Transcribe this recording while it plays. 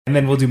And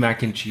then we'll do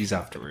mac and cheese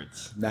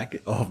afterwards. Mac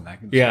and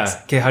cheese. Yeah.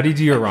 Okay, how do you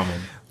do your ramen?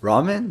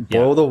 Ramen,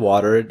 boil the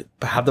water,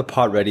 have the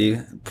pot ready,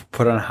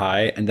 put it on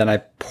high, and then I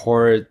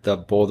pour the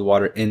boiled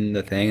water in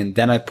the thing, and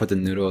then I put the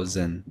noodles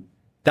in.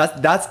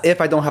 That's if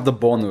I don't have the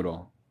bowl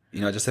noodle.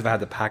 Just if I have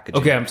the package.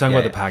 Okay, I'm talking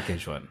about the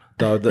package one.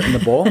 In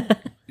the bowl?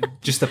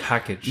 Just the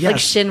package. Yeah. Like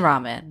Shin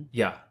ramen.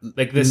 Yeah.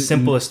 Like the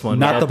simplest one.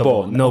 Not the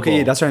bowl. No okay,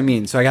 bowl. that's what I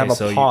mean. So I have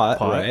a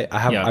pot, right?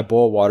 I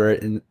boil water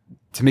in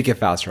to make it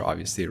faster,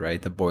 obviously, right?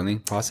 The boiling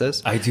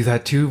process. I do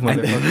that too,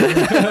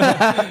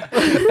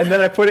 motherfucker. And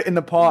then I put it in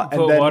the pot.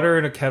 Put water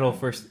in a kettle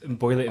first and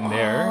boil it in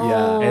there.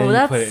 Oh, and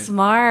that's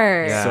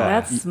smart. Yeah. So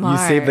that's smart.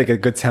 You save like a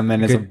good 10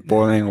 minutes of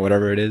boiling or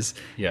whatever it is.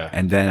 Yeah.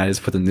 And then I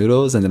just put the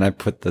noodles and then I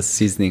put the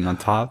seasoning on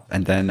top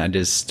and then I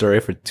just stir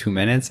it for 2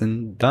 minutes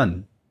and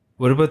done.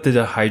 What about the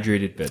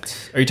dehydrated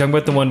bits? Are you talking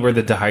about the one where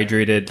the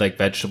dehydrated like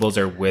vegetables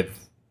are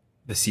with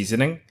the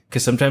seasoning?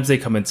 Because sometimes they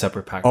come in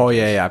separate packages. Oh,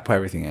 yeah. I put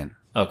everything in.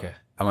 Okay.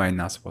 Am I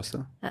not supposed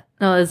to?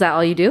 No, is that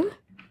all you do?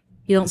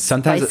 You don't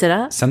spice it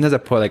up? Sometimes I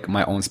put like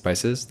my own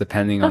spices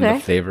depending on the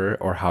flavor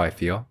or how I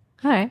feel.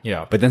 All right.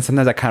 Yeah. But then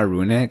sometimes I kind of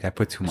ruin it. I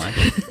put too much.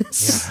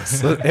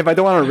 So if I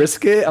don't want to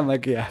risk it, I'm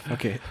like, yeah,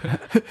 okay.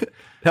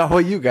 How about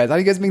you guys? How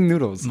do you guys make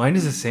noodles? Mine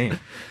is the same.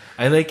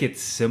 I like it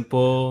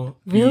simple,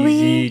 Really?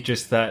 easy,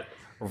 just that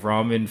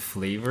ramen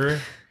flavor.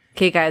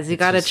 Okay, guys, you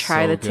got to just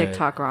try so the good.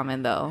 TikTok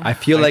ramen though. I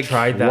feel I like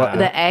tried that.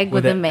 The egg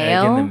with the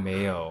mayo? Egg and the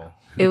mayo.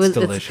 It's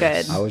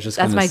delicious. good. I was just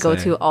That's gonna my say.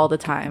 go-to all the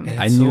time. And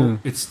I it's knew.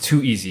 it's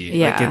too easy.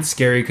 Yeah. Like it's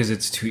scary because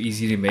it's too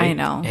easy to make. I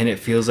know. And it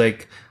feels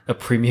like a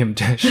premium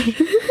dish.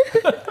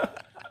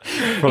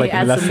 for like you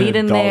add less some than meat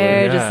in $1.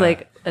 there, Yeah. just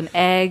like an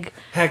egg.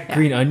 Heck,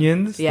 green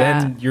onions, Yeah.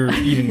 then you're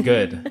eating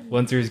good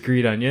once there's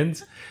green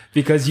onions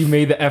because you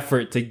made the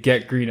effort to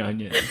get green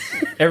onions.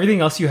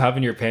 Everything else you have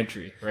in your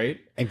pantry, right?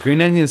 And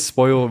green onions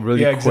spoil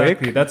really Yeah, quick.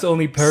 exactly. That's the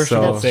only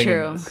perishable So- That's thing. in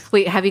true. this.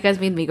 Wait, have you guys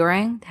made mee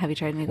goreng? Have you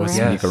tried mee What's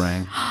goreng? Yes. mee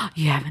goreng?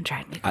 You haven't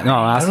tried mee goreng. No,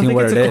 I'm asking think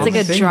what it's it a is. It's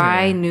like a thing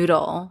dry here.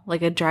 noodle,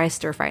 like a dry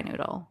stir fry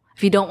noodle.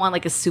 If you don't want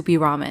like a soupy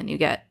ramen, you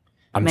get.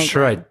 I'm mee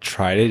sure I goreng.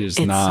 tried it, just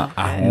It's not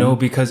so at good. home. No,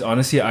 because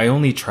honestly, I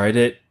only tried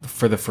it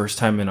for the first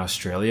time in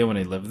Australia when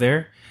I lived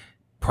there.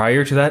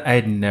 Prior to that, I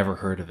had never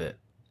heard of it.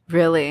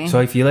 Really? So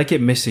I feel like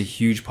it missed a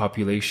huge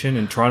population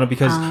in Toronto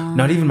because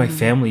not even my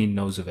family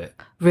knows of it.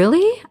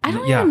 Really? I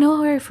don't Yeah. even know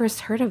where I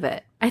first heard of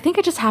it. I think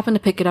I just happened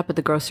to pick it up at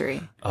the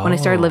grocery when I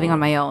started living on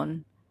my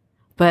own.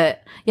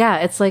 But yeah,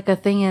 it's like a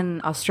thing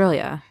in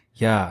Australia.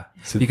 Yeah,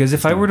 because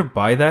if I were to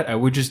buy that, I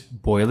would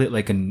just boil it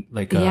like a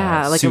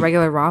Yeah, like a soup,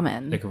 regular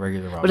ramen. like a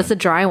regular ramen. But it's a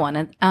dry one.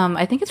 And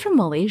I think it's from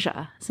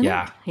Malaysia, isn't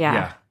Yeah, it? Yeah.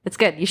 yeah. It's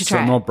good. You should So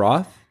try no it.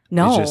 broth?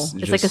 No, It's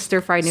it's like a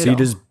stir-fry So noodle. you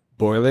just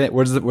boil it?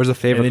 Where's the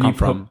flavor and then come you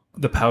put from?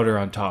 the powder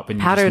on top and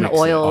you Powder just and mix it.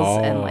 oils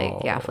and like,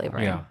 Oh, yeah,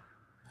 flavoring. Yeah,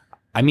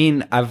 I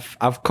mean, I've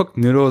cooked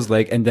noodles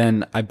and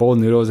then I boiled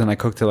noodles and I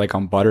cooked it like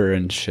on butter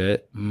and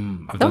shit.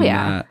 I've Oh, done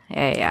yeah.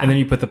 that. Yeah. and then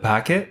you put the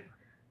packet.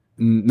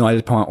 No, I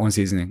just put my own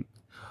seasoning.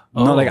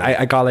 No, Oh. like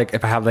I got like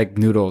if I have like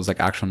noodles, like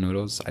actual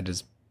noodles, I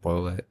just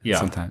boil it. Yeah.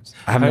 Sometimes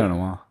I haven't How- done it in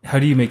a while. How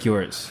do you make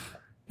yours?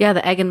 Yeah,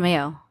 the egg and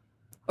mayo.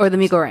 Or the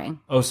mee goreng.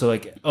 Oh, so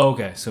like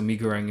okay, so mee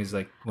goreng is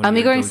like one of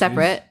Mee your goreng go-tos?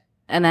 separate.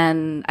 And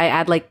then I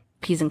add like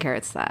peas and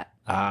carrots to that.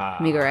 Ah,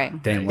 Mee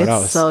goreng. Dang, what it's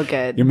else? so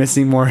good. You're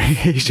missing more.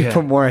 You should Yeah.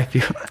 put more. I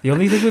feel. The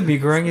only thing with mee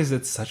goreng is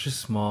it's such a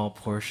small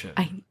portion.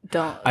 I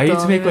don't. I need to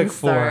don't make even like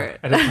 4 start.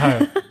 at a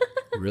time.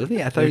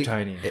 Really? I thought They're you,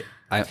 tiny. in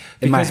my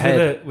Because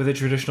head. with a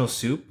traditional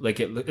soup, like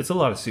it's a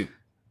lot of soup.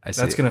 I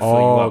see. that's gonna fill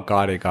you up.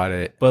 got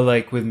it. But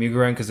like with mee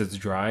goreng, because it's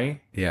dry,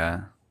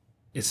 Yeah.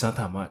 it's not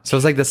that much. So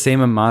it's like the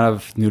same amount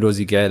of noodles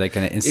you get like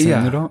an instant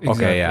Yeah, noodle.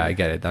 Okay, yeah, exactly. I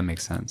get it. That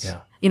makes sense.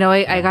 Yeah. You know,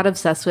 I got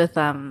obsessed with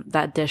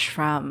that dish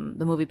from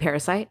the movie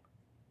Parasite.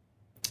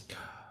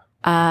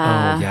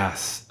 Oh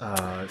yes,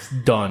 it's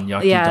don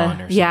yaki Yeah, don or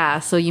something. yeah.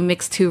 So you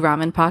mix 2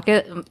 ramen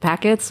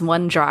packets,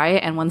 one dry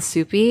and one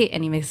soupy,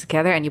 and you mix it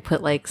together and you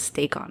put like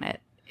steak on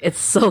it. It's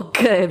so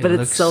good, but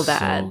It it's so looks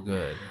bad. So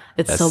good.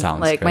 It's That so sounds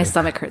like my good.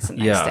 stomach hurts the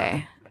next Yeah.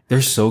 day.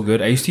 They're so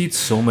good. I used to eat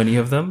so many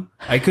of them.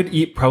 I could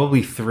eat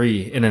probably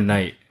 3 in a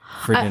night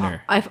for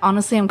dinner. I've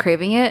honestly I'm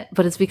craving it,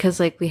 but it's because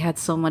like we had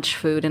so much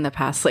food in the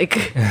past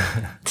like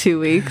 2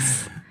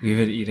 weeks. We've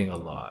been eating a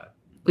lot.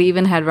 We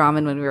even had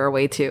ramen when we were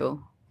away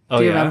too. Oh,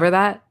 Do you yeah? remember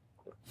that?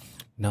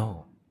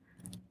 No.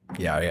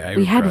 Yeah.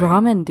 We had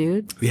ramen,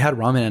 dude. We had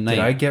ramen at night.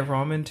 Did I get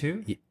ramen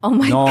too? Oh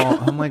my No,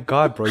 god. oh my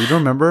god, bro! You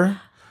don't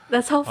remember?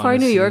 That's how far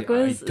New Honestly, York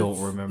was. I don't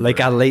It's- remember. Like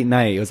at late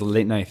night, it was a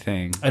late night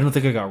thing. I don't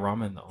think I got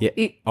ramen though. Yeah.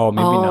 You- Oh,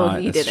 maybe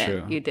not. You That's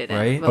didn't. true. You didn't.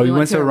 Right? But Oh, we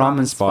went to a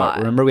ramen spot.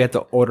 Remember, we had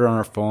to order on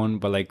our phone,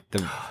 but like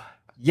the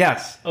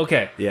Yes.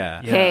 Okay.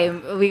 yeah. Yeah. Hey,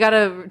 we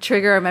gotta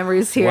trigger our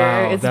memories here.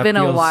 Wow, it's that been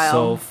a feels while.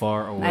 So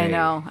far away.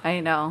 I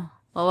know.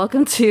 Well,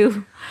 welcome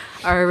to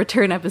our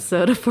return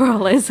episode of For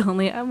All Eyes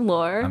Only. I'm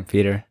Laura. I'm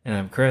Peter. And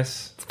I'm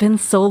Chris. It's been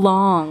so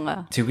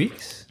long. 2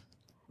 weeks.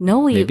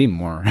 No, Maybe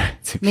more.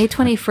 May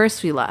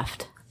 21st we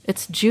left.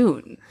 It's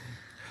June.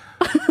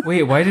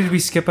 Wait, why did we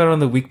skip out on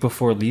the week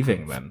before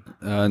leaving then?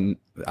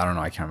 I don't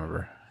know. I can't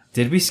remember.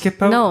 Did we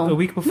skip out No. a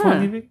week before No.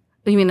 leaving?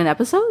 You mean an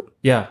episode?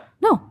 Yeah.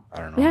 No. I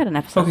don't We know. had an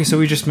episode. Okay, so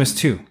we just missed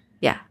 2.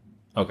 Yeah,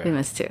 Okay. we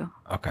missed 2.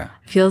 Okay.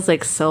 Feels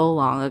like so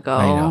long ago.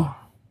 I know.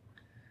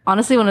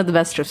 Honestly, one of the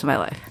best trips of my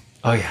life.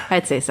 Oh yeah.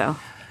 I'd say so.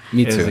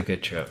 Me It too. was a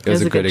good trip. It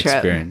was a good trip.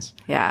 experience.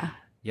 Yeah.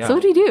 Yeah. So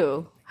what did you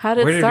do? How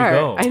did Where it did we start?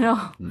 go? I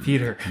know.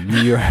 Peter.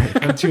 New York.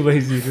 I'm too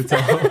lazy to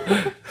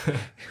tell.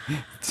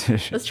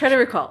 Let's try to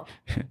recall.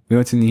 We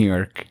went to New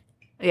York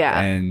Yeah.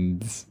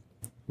 and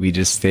we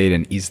just stayed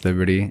in East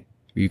Liberty.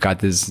 We got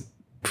this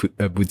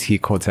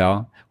boutique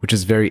hotel, which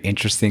is very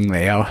interesting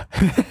layout.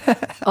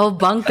 Oh,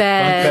 bunk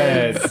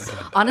beds. Beds.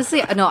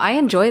 Honestly, no, I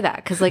enjoy that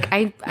because like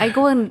I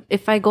go in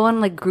if I go on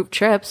like group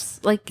trips,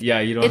 like Yeah,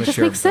 you don't it wanna just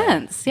share makes a bed.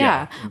 sense.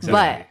 Yeah, exactly.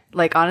 but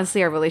like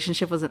honestly, our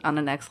relationship wasn't on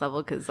the next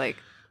level because like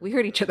we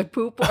heard each other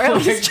poop or Oh I my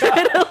was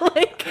trying to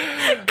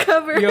like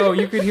cover. Yo,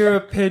 you could hear a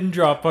pin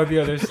drop on the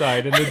other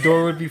side, and the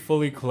door would be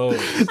fully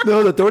closed.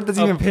 No, the door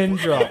doesn't A even pin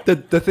drop.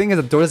 The thing is,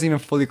 the door doesn't even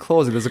fully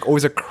close. There's like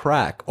always a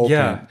crack open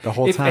Yeah, the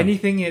whole if time.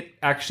 anything, it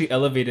actually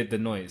elevated the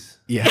noise.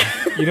 Yeah,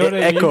 You know what I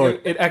mean?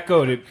 echoed. It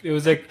echoed. It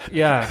was like,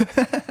 yeah,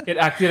 it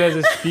acted as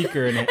a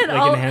speaker and like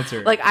all-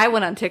 enhancer. Like I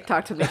went on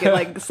TikTok to make it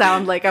like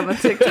sound like I'm on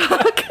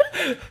TikTok.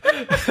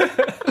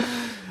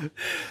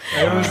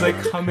 And it was like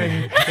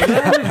humming.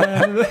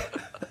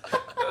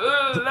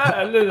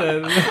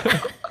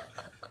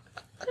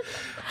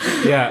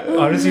 Yeah,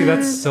 honestly,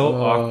 that's so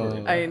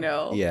awkward. I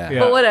know. Yeah. Yeah.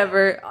 But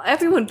whatever.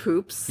 Everyone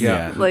poops.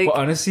 Yeah, Yeah. Like but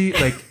honestly,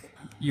 like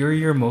you're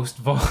your most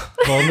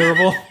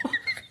vulnerable.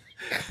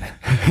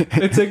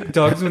 It's like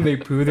dogs when they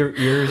poo their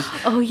ears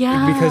oh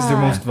yeah. because they're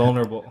most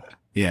vulnerable.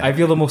 yeah. I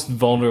feel the most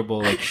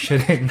vulnerable, like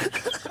shitting.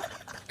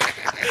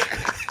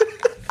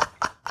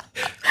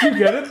 You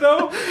get it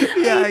though?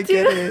 yeah, I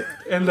get it.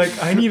 And like,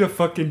 I need a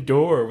fucking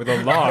door with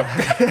a lock.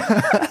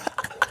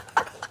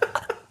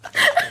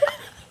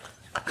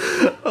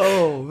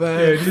 Oh Yeah,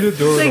 man. I need a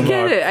door with I a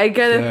get lock. it. I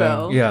get it Yeah.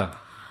 though. Yeah,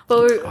 But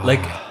we're,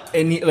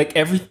 like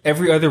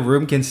every other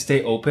room can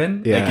stay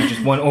open. Yeah. Like it's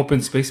just one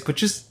open space, but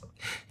just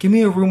give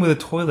me a room with a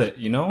toilet.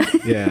 You know,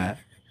 Yeah.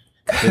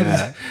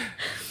 Yeah.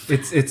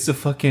 it's a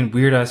fucking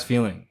weird ass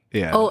feeling.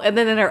 Yeah. oh, and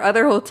then in our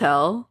other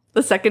hotel,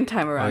 the second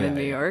time around yeah, in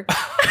New yeah. York,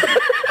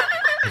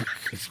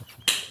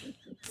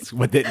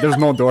 There's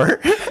no door.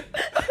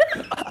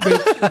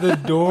 The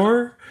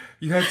door,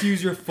 you had to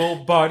use your full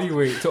body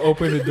weight to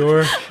open the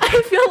door.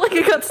 I feel like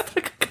I got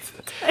stuck.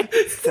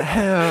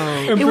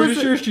 Hell. I'm It pretty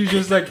was- sure she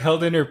just like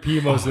held in her pee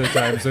most of the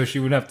time, so she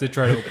wouldn't have to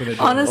try to open the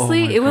door.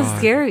 Honestly, Oh my it was God.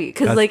 scary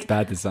because That's like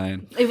bad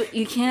design.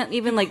 you can't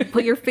even like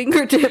put your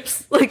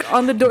fingertips like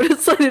on the door to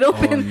slide it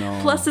open. no.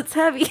 Plus, it's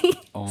heavy.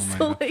 Oh my so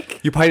God. like,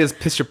 You probably just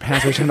pissed your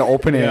pants while you're trying to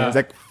open it. Yeah. It's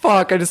like,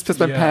 fuck, I just pissed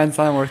my Yeah. pants.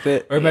 Not worth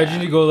it. Or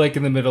imagine you go like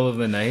in the middle of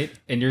the night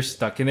and you're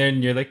stuck in there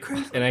and you're like,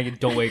 "Chris," and I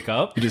don't wake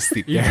up. You just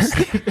sleep You there.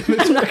 just-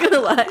 I'm not gonna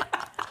lie.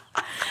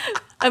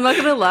 I'm not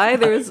gonna lie.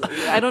 There was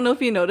I don't know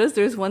if you noticed.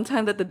 There was one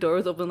time that the door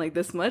was open like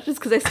this much, just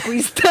because I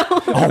squeezed down.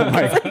 Oh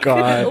my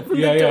God. Open the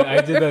yeah, door. I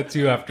did that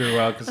too after a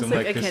while because I I'm was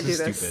like, I this can't do is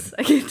this. stupid.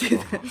 I can't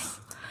do this.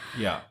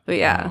 Yeah, But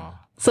yeah.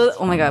 So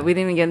oh my god, we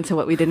didn't even get into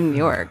what we did in New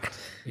York.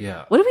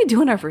 yeah. What did we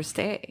do on our first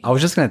day? I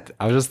was just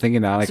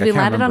thinking that. Like, So I we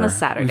can't landed on remember. a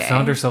Saturday. We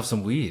found ourselves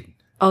some weed.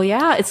 Oh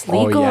yeah, it's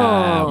Oh, legal.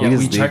 yeah. Yeah, Weed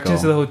we is checked legal.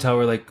 into the hotel.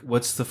 We're like,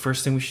 what's the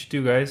first thing we should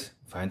do, guys?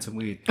 Find some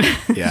weed.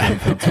 Yeah.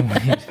 Found some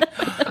weed.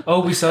 Oh,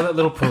 we saw that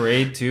little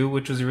parade too,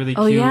 which was really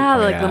Oh cute. yeah,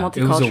 like yeah. the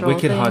It was multicultural a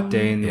wicked thing. hot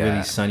day and Yeah.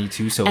 really sunny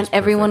too. So it And was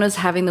everyone perfect. was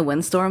having the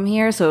windstorm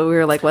here, so we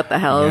were like, "What the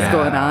hell is Yeah.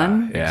 going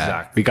on?" Yeah.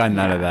 Exactly. We got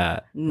none of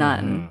that.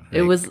 None. Mm-hmm.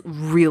 It was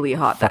really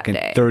hot that Fucking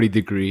day. 30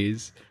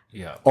 degrees.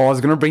 Yeah. Oh, I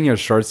was gonna bring your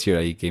shorts here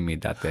that you gave me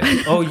that day.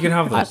 Oh, you can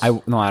have those. I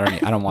no, I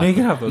don't. I don't want. No, you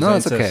can them. have those. No, I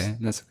it's okay.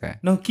 insist. That's okay.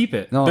 No, keep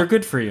it. No. They're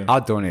good for you.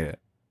 I'll donate it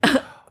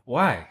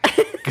Why?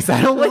 because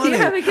I don't What want do you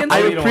have it. against I,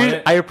 it? Oh, you don't want appre-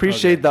 it? I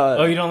appreciate Okay.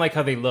 Oh, the. you don't like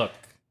how they look.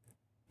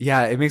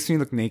 Yeah, it makes me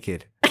look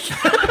naked.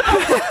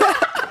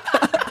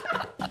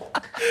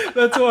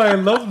 That's why I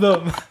love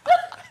them.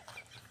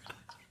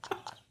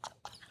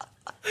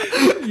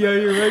 Yeah,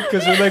 you're right,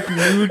 because they're like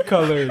nude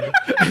colored.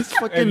 It's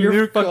fucking And you're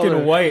nude fucking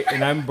color. white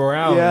and I'm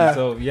brown. Yeah.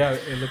 So yeah,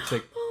 it looks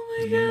like Oh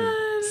my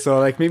god. So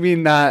like maybe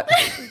not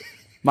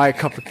my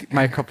cup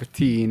of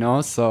tea, you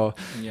know. So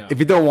Yeah. if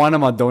you don't want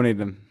them, I'll donate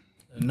them.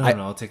 no,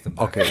 I'll take them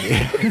back. Okay.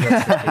 If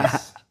that's the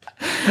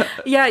case.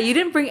 Yeah, you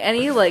didn't bring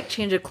any like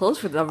change of clothes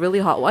for the really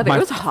hot weather. It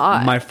was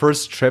hot. My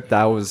first trip,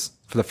 that was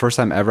for the first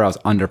time ever. I was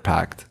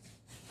underpacked.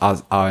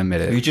 I'll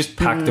admit You it. just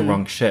packed the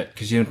wrong shit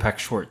because you didn't pack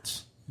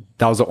shorts.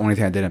 That was the only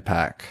thing I didn't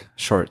pack.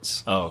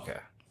 Shorts. Oh, okay.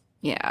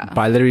 yeah.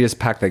 But I literally just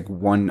packed like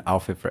one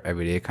outfit for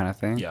every day kind of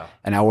thing. Yeah.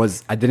 And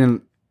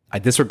I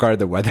disregarded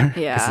the weather.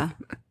 Yeah.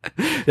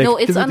 Like, No,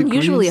 it's 30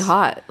 unusually degrees.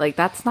 hot. Like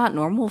that's not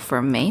normal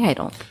for May, I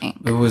don't think.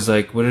 It was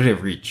like, what did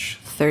it reach?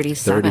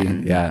 37.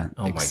 30, yeah.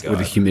 Oh my With the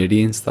God.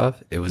 humidity and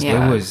stuff, it was Yeah.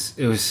 bad.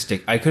 It was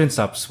stick. I couldn't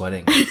stop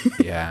sweating.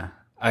 Yeah.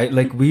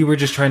 We were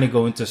just trying to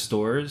go into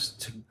stores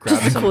to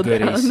grab some cool good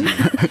down.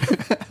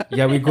 AC.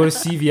 Yeah, we go to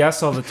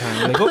CVS all the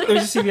time. We're like, oh,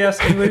 there's a CVS.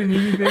 Anybody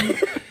need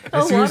anything?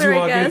 As Oh, soon as you water, I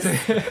walk guess.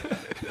 into,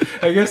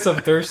 I guess I'm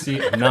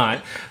thirsty. I'm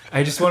not.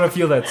 I just want to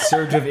feel that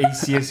surge of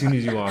AC as soon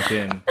as you walk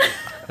in.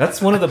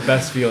 That's one of the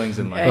best feelings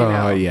in life. I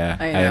know. Oh yeah,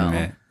 I I know.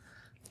 admit.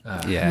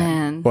 Yeah.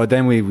 Man. Well,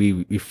 then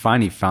we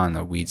finally found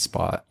a weed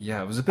spot.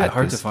 Yeah, it was a bit at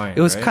hard to this- find.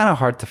 It was right? kind of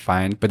hard to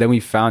find, but then we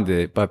found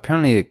it. But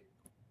apparently,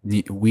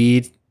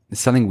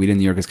 selling weed in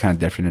New York is kind of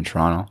different in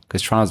Toronto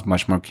because Toronto's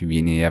much more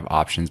convenient. You have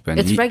options, but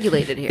It's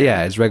regulated here.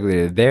 Yeah, it's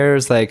regulated.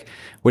 There's like,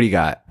 what do you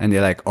got? And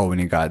they're like, oh, when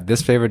you got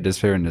this flavor, and this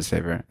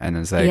flavor, and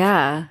it's like,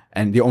 Yeah.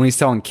 and they only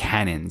sell in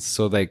cannons.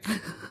 So like,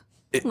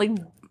 Like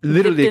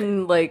literally dipped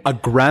in, like a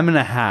gram and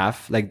a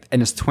half, like,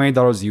 and it's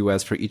 $20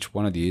 US for each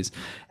one of these,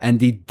 and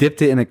they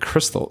dipped it in the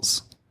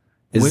crystals.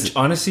 Which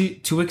honestly,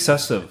 too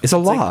excessive. It's a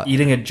like lot.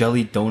 eating a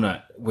jelly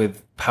donut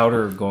with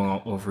powder going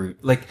all over you.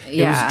 Like it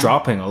Yeah. was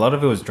dropping. A lot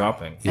of it was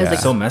dropping. was It's like-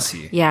 so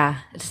messy. yeah,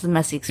 it's a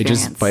messy It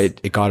experience. just,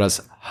 but it got us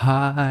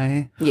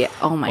high. yeah.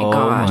 Oh my Oh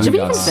gosh. my Did we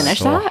God. even finish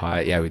so that?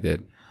 High. Yeah, we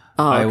did.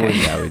 Oh, I okay. was,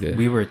 Yeah, we did.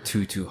 We were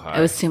too high.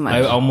 It was too much.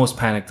 I almost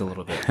panicked a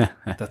little bit.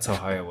 That's how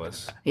high I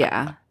was.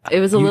 Yeah. It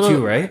was a You little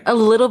too, right? a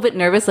little bit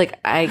nervous, like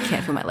I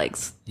can't feel my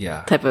legs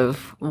Yeah. type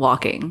of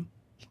walking.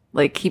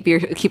 Like keep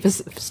a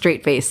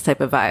straight face type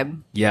of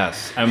vibe.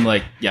 Yes. I'm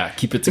like, yeah,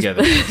 keep it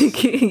together.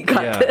 You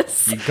got Yeah,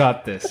 this. you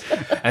got this.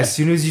 As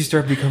soon as you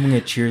start becoming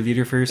a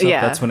cheerleader for yourself,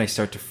 Yeah. that's when I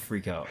start to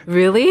freak out.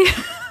 Really?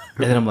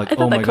 And then I'm like, I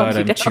thought oh my that god, calms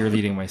you I'm down.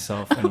 cheerleading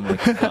myself. And I'm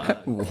like,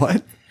 God.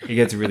 What? It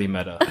gets really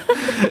meta.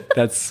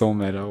 That's so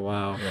meta.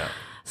 Wow. Yeah.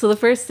 So the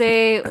first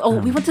day,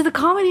 we went to the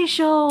comedy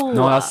show.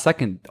 No, that was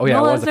second. Oh yeah,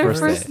 no, it that was was the our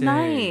first first day.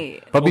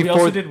 night. But We also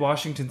before, did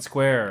Washington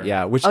Square.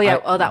 yeah, which Oh yeah,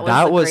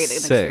 that was great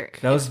sick.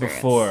 That was experience.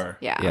 before.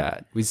 Yeah. Yeah,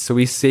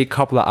 we stayed a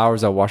couple of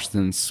hours at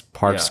Washington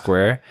Park Yeah.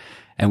 Square,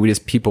 and we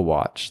just people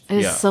watched. It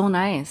was Yeah. so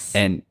nice.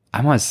 And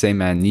I want to say,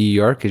 man, New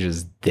York is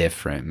just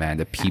different, man.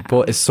 The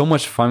people, it's so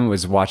much fun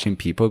with watching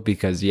people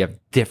because you have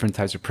different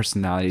types of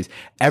personalities.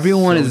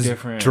 Everyone So is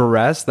different.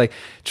 dressed like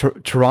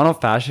Toronto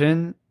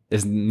fashion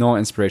is no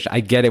inspiration. I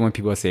get it when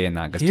people say it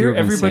now because Here, people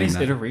have been saying everybody's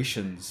that.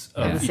 iterations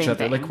Yeah. of each Same other.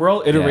 thing. Like we're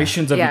all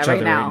iterations of Yeah, each right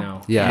other now. right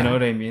now. Yeah. You know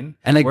what I mean?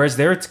 And like- whereas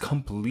there, it's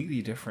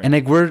completely different. And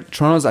like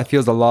Toronto's, I feel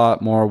is a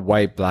lot more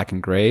white, black,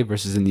 and gray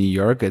versus in New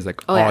York is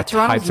like oh yeah, all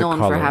Toronto's types of known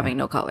color. for having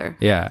no color.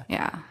 Yeah,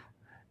 Yeah.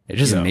 it's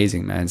just Yeah.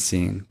 amazing, man.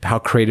 Seeing how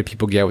creative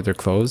people get with their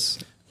clothes.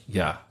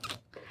 yeah.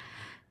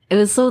 It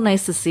was so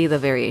nice to see the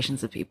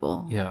variations of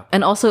people. Yeah.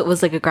 And also it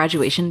was like a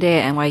graduation day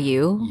at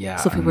NYU. Yeah.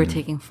 So people were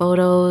taking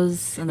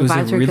photos and the It was, a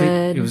vibes were really,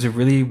 good. it was a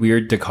really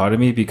weird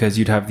dichotomy because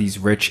you'd have these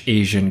rich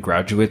Asian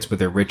graduates with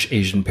their rich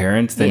Asian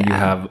parents. Then you Yeah.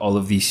 have all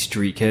of these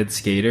street kid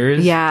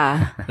skaters.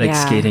 yeah. Like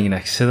yeah. skating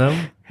next to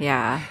them.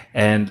 Yeah.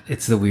 And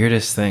it's the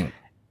weirdest thing.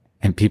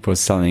 And people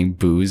selling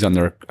booze on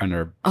their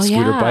Oh,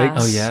 scooter yeah.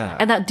 bikes. Oh, yeah.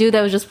 And that dude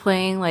that was just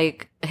playing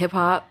like hip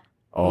hop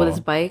Oh. with his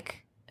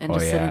bike and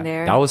just sitting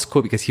there. That was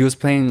cool because he was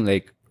playing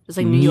like It's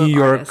like New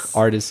York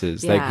artists,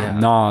 like Yeah.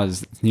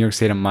 Nas, New York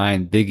State of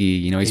Mind,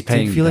 Biggie. You know, he's It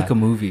playing. did feel like that. a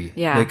movie.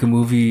 Yeah. Like a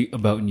movie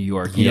about New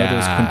York. You know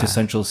those Yeah.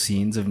 quintessential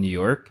scenes of New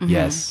York?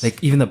 Yes,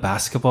 Like even the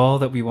basketball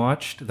that we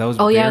watched, that was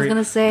Oh yeah, I was very-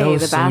 gonna say that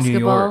was the so New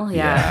basketball. York.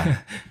 Yeah.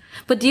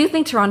 But do you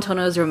think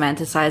Torontonos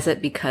romanticize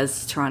it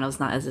because Toronto's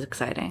not as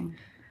exciting?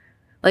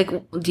 Like,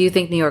 do you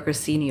think New Yorkers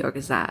see New York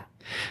as that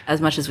as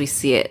much as we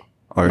see it?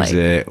 or is like-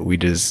 it we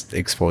just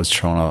expose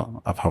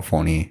Toronto of how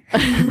phony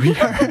we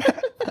are?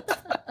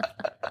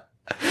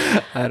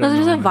 I don't No,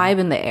 there's know. a vibe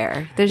in the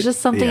air. There's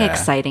just something Yeah.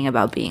 exciting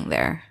about being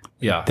there.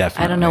 Yeah.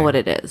 Definitely, I don't know what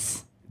it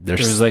is.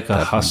 There's like a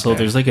definitely hustle. there.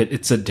 There's like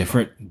it's a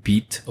different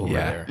beat over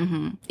Yeah.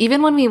 there.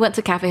 Even when we went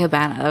to Cafe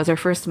Habana, that was our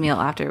first meal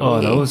after Oh,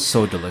 we. that was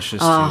so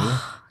delicious too.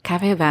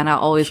 Cafe Habana.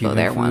 Always go Cuban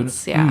there food?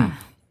 once. Yeah,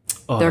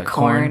 Oh, their that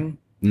corn,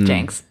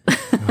 Jenks,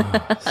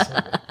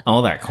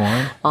 All that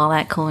corn. all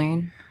that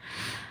corn.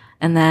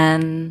 And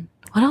then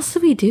what else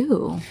did we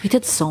do? We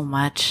did so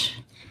much.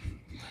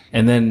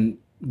 And then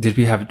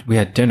we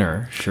had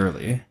dinner,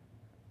 surely.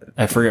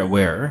 I forget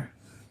where.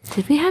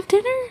 Did we have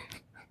dinner?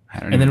 I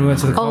don't And then even we went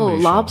to the Oh,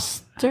 comedy show.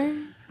 lobster?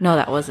 No,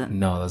 that wasn't.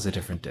 No, that was a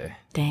different day.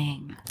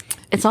 Dang.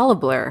 It's all a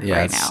blur Yeah,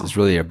 right it's, now. it's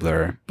really a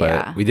blur. But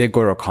Yeah. we did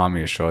go to a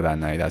comedy show that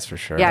night. That's for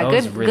sure. Yeah, That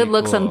was good really good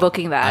looks on cool.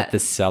 booking At that. the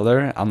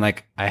Cellar, I'm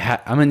like,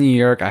 I'm in New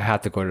York. I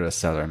had to go to the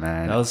Cellar,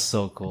 man. That was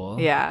so cool.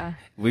 Yeah.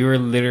 We were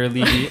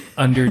literally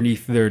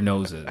underneath their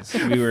noses.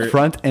 We were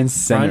front and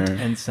center.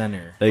 front and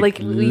center. Like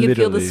you could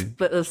feel the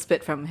literally.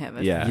 spit from him.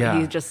 If Yeah. Yeah.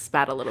 He just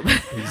spat a little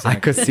bit. I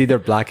could see their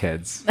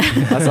blackheads.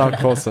 That's how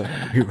close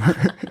we were.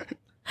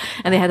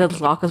 And they had to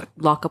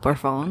lock up our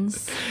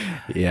phones.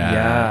 Yeah.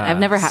 Yeah. I've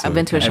never so I've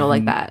been to a show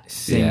like that.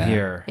 Same Yeah.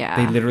 here. Yeah.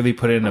 They literally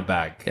put it in a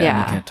bag. Yeah. Yeah. And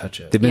you can't touch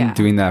it. They've been Yeah.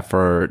 doing that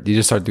you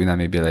just started doing that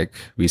maybe like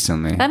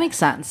recently. That makes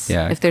sense.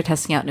 Yeah. If they're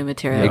testing out new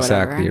material.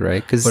 Exactly, Whatever.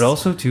 right? Because But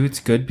also too, it's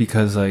good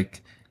because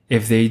like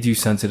if they do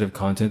sensitive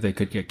content, they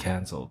could get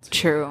canceled.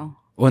 True.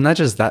 well, not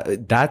just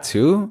that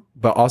too,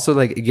 but also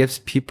like it gives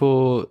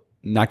people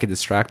not get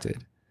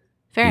distracted.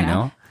 Fair you enough.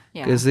 know?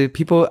 Yeah. Because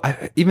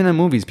even in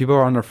movies, people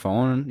are on their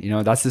phone. You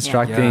know, that's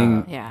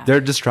distracting. Yeah. They're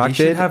They distracted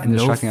should have and no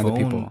distracting other phone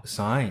people.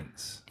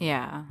 signs.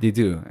 Yeah. They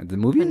do. The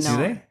movies? No.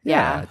 Do they? Yeah.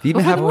 Yeah. They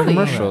even Before have the movie.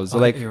 commercials. Oh,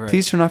 Like, you're right.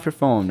 please turn off your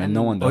phone. And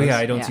no one does. Oh yeah,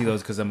 I don't Yeah. see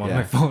those because I'm on Yeah.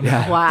 my phone.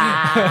 Yeah.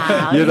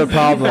 Wow. You're the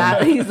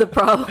problem. He's the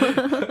problem.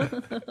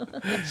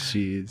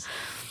 Jeez.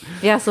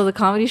 Yeah, so the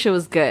comedy show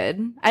was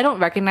good. I don't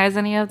recognize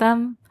any of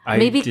them. I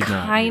Maybe did not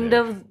kind either.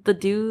 of the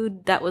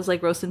dude that was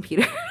like roasting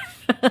Peter.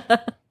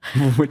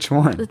 Which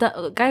one?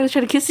 That guy who was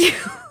trying to kiss you.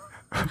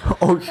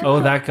 Oh,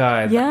 that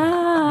guy.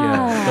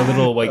 Yeah. The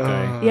little white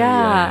guy.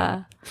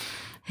 Yeah.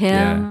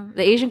 Him.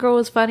 The Asian girl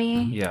was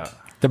funny. Yeah.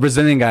 The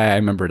Brazilian guy, I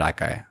remember that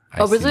guy. I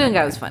Oh, seen Brazilian that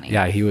guy was funny.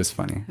 Yeah, he was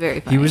funny. Very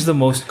funny. He was the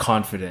most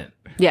confident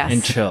yes,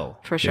 and chill.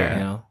 for sure. You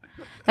know?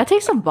 That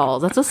takes some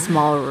balls. That's a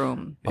small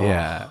room.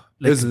 Yeah.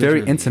 Like, it was very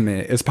literally.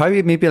 intimate. It was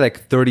probably maybe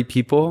like 30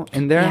 people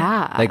in there.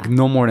 Yeah. Like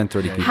no more than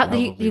 30 people. How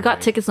Probably you got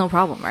right. tickets, no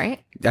problem, right?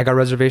 I got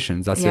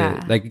reservations. That's Yeah.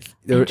 it. Like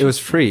it was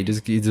free.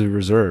 Just you just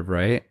reserve,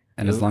 right?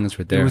 And as long as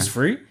we're there. It was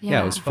free?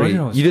 Yeah, it was Yeah. free. Oh,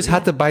 yeah, it was you just free.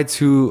 had to buy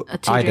two A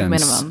two-drink items.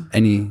 minimum.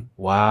 Any.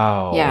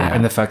 Wow. Yeah.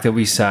 And the fact that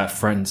we sat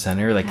front and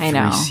center, like I 3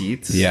 know.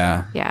 seats.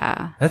 Yeah.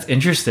 Yeah. That's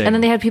interesting. And then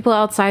they had people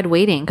outside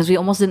waiting because we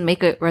almost didn't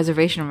make a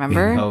reservation.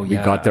 Remember? Oh, We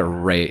yeah. got there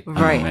right. Right.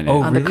 On the minute.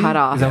 Oh, on the really?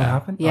 cutoff. Is that what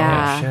happened?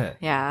 Yeah. Oh, shit.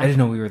 Yeah. I didn't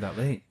know we were that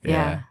late.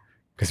 Yeah.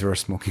 Because we were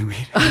smoking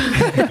weed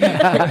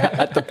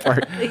at the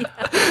park.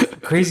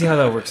 Crazy how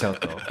that works out,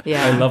 though.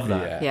 Yeah. I love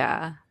that.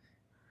 Yeah.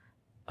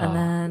 And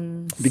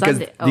then Because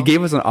Sunday. they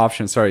gave us an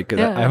option. Sorry, because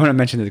Yeah. I want to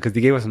mention this because they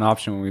gave us an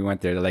option when we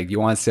went there. They're like, you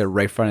want to sit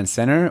right front and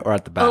center or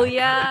at the back? Oh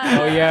yeah.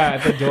 Oh, yeah.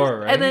 At the door,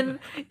 right? And then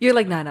you're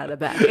like, no, the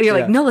back. And you're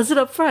like, Yeah. no, let's sit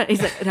up front.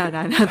 He's like, no,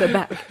 the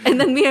back.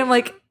 And then me, I'm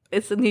like,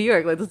 it's in New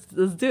York. Like, let's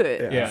do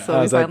it. Yeah. So I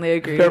we was like, finally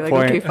agreed. fair We're like,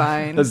 point. okay,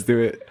 fine. Let's do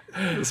it.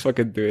 Let's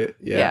fucking do it.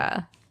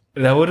 yeah.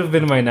 that would have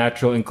been my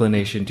natural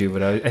inclination, too.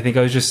 But I think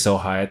I was just so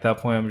high at that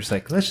point. I'm just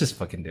like, let's just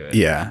fucking do it.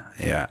 Yeah.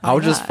 Yeah. I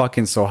was just not?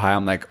 fucking so high.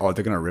 I'm like, oh,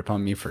 they're going to rip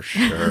on me for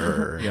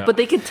sure. Yeah. But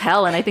they could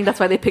tell, and I think that's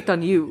why they picked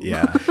on you.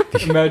 Yeah.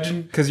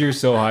 Imagine because you're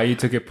so high, you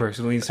took it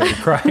personally and started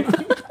crying.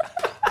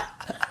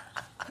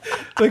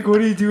 Like, what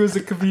do you do as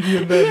a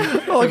comedian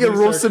then? I'll get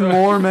roasted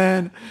more,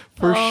 man.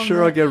 For Oh, sure,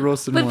 man. I'll get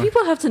roasted But more.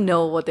 people have to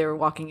know what they were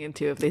walking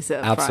into if they sit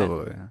up front.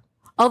 Absolutely.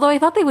 Although I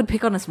thought they would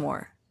pick on us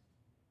more.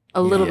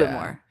 A little bit Yeah.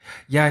 more.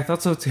 Yeah, I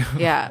thought so too.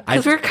 Yeah.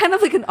 Because we're kind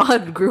of like an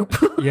odd group.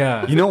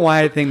 Yeah. You know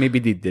why I think maybe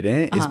they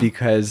didn't? Is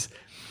because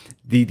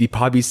the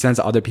probably sense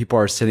other people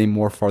are sitting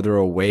more farther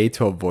away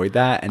to avoid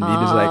that. And they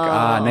just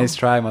like, nice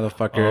try,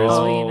 motherfuckers.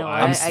 Oh, you know,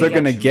 I'm I still get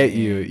going to you. get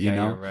you, you Yeah,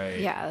 know? you're right.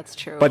 Yeah, that's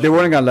true. But they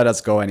weren't going to let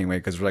us go anyway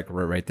because we're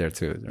right there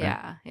too. Right?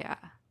 yeah, yeah.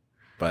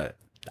 But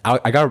I'm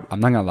not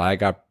going to lie, I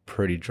got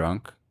pretty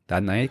drunk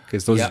that night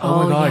because those Yeah.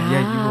 Oh, my god,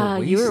 yeah,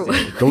 you you were were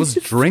wasted. those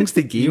drinks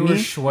they gave You were me.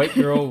 Schweik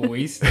girl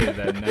wasted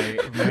that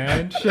night,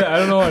 man. Shit, I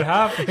don't know what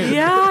happened.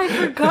 Yeah, I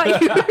forgot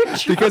you were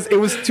drunk. Because it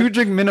was 2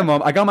 drink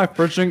minimum. I got my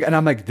first drink and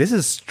I'm like, this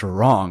is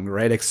strong,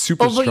 right? Like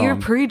super Oh, but strong. you're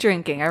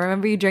pre-drinking. I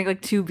remember you drank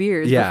like 2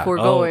 beers Yeah. before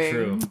Oh, going.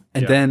 true.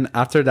 And Yeah. then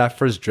after that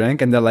first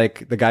drink, and then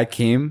like the guy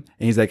came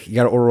and he's like, you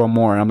gotta order one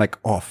more. And I'm like,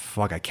 oh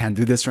fuck, I can't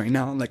do this right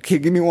now. I'm like, hey,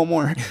 give me one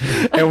more.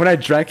 And when I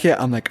drank it,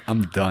 I'm like,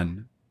 I'm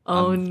done.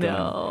 Oh I'm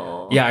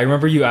no. Yeah, I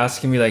remember you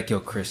asking me like, "Yo,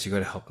 Chris, you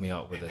gotta help me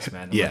out with this,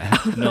 man." I'm Yeah.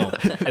 like, no.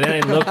 And then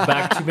I look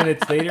back 2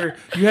 minutes later,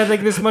 you had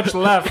like this much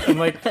left. I'm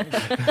like,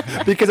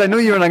 Because I knew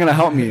you were not gonna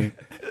help me.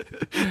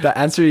 The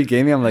answer you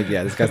gave me, I'm like,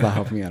 yeah, this guy's not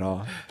helping me at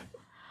all.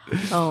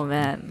 Oh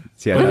man.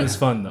 So, but yeah, it was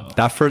fun though.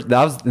 that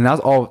was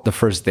all the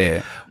first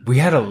day. We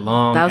had a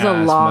long, That was a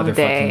ass long motherfucking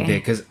day. day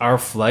because our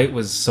flight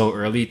was so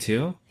early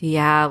too.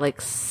 Yeah,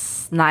 like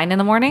 9 in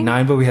the morning.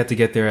 9, but we had to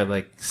get there at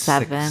like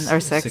 7 or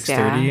 6,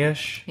 6:30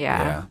 ish.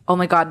 Yeah. Yeah. Oh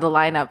my god, the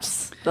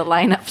lineups.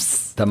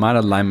 The amount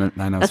of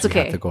lineups That's we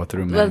okay. had to go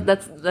through, man.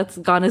 That's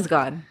gone is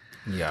gone.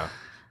 Yeah.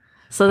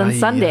 So then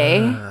Sunday,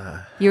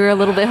 Yeah. you were a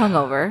little bit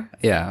hungover,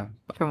 Yeah.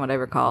 from what I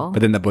recall.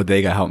 But then the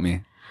bodega helped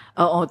me.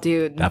 Oh,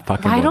 dude. That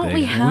fucking Why don't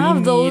we bodega. have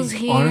We those need-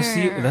 here?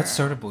 Honestly, let's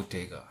start a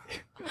bodega.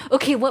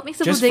 Okay, what makes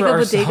a Just for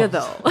bodega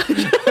though?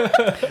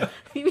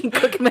 You mean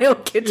cook in my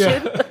own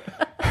kitchen?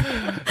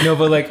 No,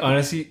 but like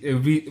honestly,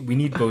 we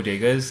need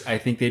bodegas. I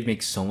think they'd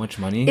make so much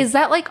money. Is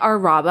that like our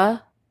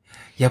Raba?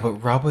 Yeah,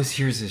 but Rabas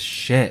here's his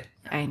shit.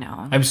 I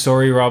know. I'm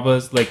sorry,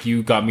 Rabas. Like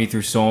you got me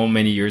through so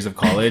many years of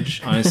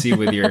college, honestly,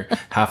 with your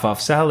half off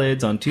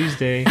salads on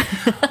Tuesday.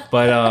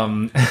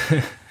 But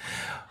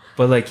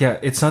but like yeah,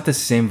 it's not the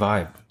same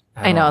vibe.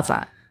 at I know all. it's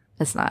not.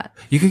 It's not.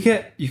 You could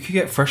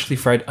get freshly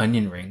fried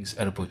onion rings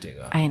at a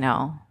bodega. I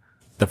know.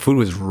 The food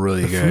was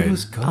really good. Food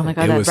was good. Oh my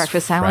god, It that was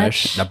breakfast fresh.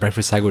 sandwich. That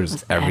breakfast sandwich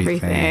was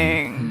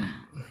everything.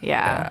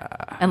 Yeah.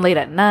 And late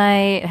at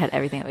night, had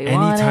everything that we Any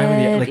wanted. time of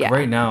the like Yeah.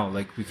 right now,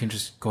 like we can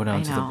just go down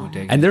I to the know.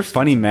 bodega. And they're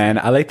funny, man.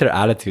 I like their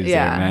attitudes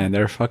Yeah. there, man.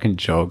 They're fucking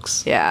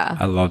jokes. Yeah.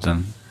 I love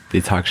them.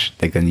 They talk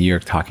like the New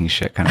York talking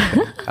shit kind of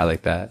thing. I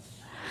like that.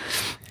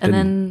 And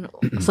then,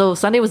 so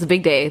Sunday was the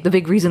big day. The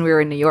big reason we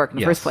were in New York in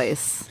the Yes. first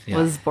place Yeah.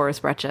 was Boris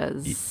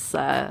Brecha's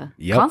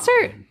Yep.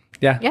 concert.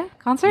 Yeah. Yeah,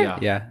 concert. Yeah.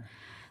 Yeah.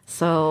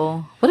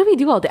 So what did we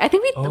do all day? I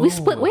think we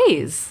split Oh.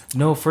 ways.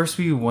 No, first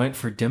we went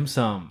for dim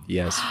sum.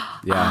 Yes.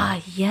 Yeah. Ah,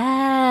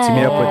 yes. To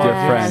meet up with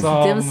your friends.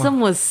 Dim sum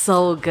was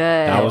so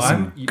good. That was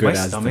I'm, some good my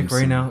ass stomach dim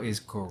right sum. now is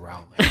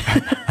growling.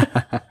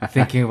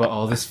 Thinking about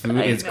all this food,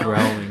 it's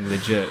growling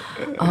legit.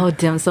 Oh,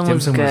 dim sum Dim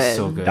was sum good. was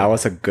so good. That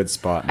was a good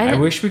spot. I I know.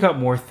 wish we got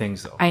more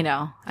things though. I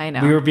know.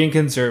 We were being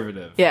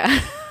conservative. Yeah.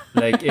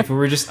 Like if it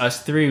were just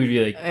us three, we'd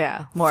be like,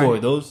 Yeah, more. for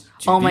those.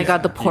 Oh my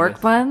god, the Yeah.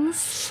 pork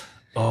buns.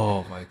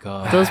 Oh my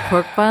god. Those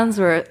pork buns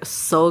were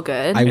so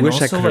good. I And wish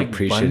I also, could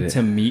appreciate bun it.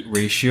 to meat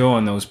ratio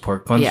on those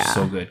pork buns Yeah. is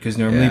so good because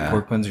normally Yeah.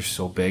 pork buns are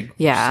so big.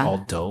 Yeah. Just all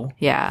dough.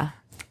 Yeah.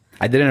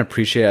 I didn't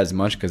appreciate it as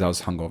much because I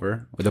was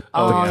hungover. The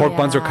Oh, pork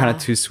buns were yeah. kind of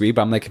too sweet,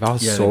 but I'm like, if I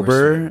was Yeah, they were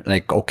sober,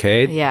 like,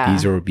 okay, Yeah.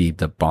 these would be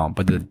the bomb.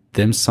 But the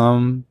dim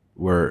sum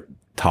were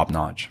top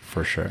notch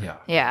for sure. Yeah.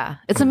 Yeah.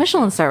 It's a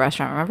Michelin star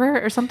restaurant, remember?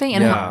 Or something?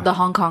 And Yeah. the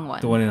Hong Kong one.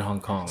 The one in Hong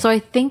Kong. So I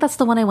think that's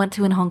the one I went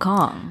to in Hong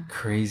Kong.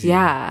 Crazy.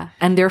 Yeah.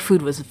 And their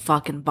food was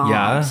fucking bomb.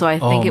 Yeah? So I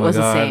think Oh it my was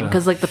the same. God.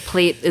 Because like the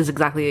plate is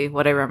exactly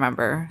what I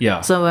remember.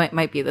 Yeah. So it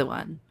might be the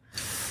one.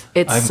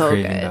 It's I'm so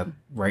craving good. that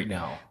right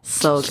now.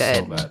 So good.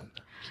 So bad.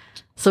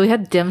 So we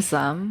had dim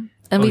sum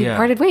and Oh, we yeah.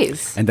 parted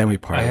ways. And then we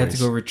parted I had to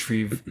ways. go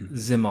retrieve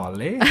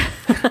Zimale.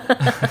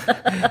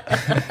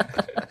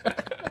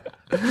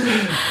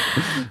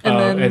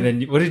 and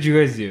then what did you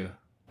guys do?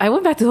 I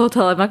went back to the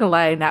hotel. I'm not gonna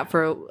lie, I napped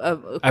for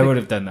I would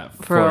have done that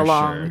For a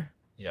long- sure.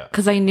 Yeah.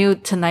 because I knew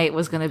tonight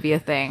was gonna be a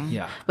thing.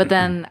 Yeah. But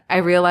then I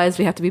realized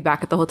we have to be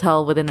back at the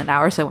hotel within an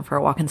hour, so I went for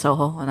a walk in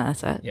Soho, and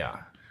that's it. Yeah.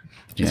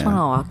 Just Yeah. went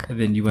on a walk. And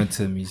then you went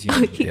to the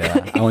museum.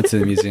 Yeah, I went to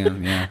the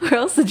museum. Yeah, Where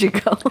else did you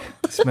go?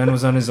 This man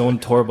was on his own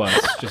tour bus,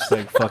 just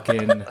like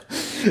fucking.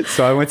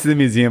 so I went to the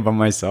museum by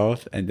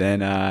myself, and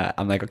then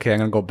I'm like, okay, I'm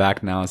gonna go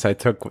back now. So I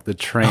took the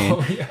train,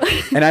 Oh, yeah.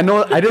 and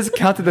I just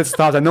counted the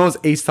stops. I know it's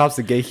 8 stops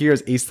to get here,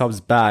 it's 8 stops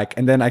back,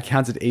 and then I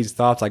counted 8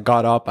 stops. I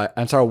got up,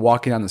 I started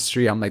walking down the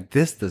street. I'm like,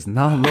 this does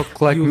not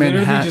look like You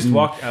Manhattan. literally just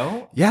walked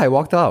out? Yeah, I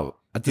walked out.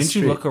 At the Didn't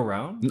you street. look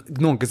around?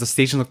 No, because the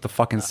station looked the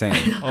fucking same.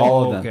 Oh,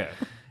 All of them. okay.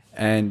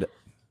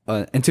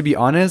 And to be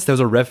honest, there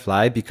was a red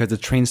flag because the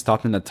train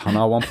stopped in the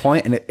tunnel at one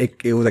point, and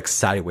it was like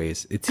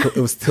sideways. It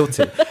was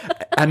tilted.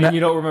 And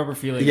you don't remember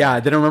feeling Yeah, it. I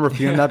didn't remember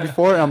feeling that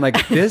before. And I'm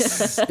like,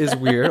 this is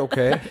weird.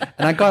 Okay.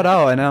 And I got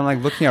out and I'm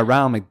like looking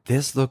around. I'm like,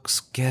 this looks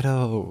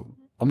ghetto.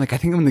 I'm like, I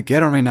think I'm in the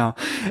ghetto right now.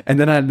 And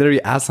then I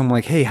literally asked them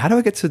like, hey, how do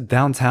I get to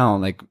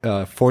downtown? Like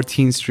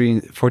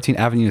 14th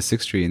Avenue to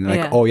 6th Street. And they're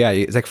like, Yeah. oh yeah,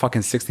 it's like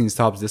fucking 16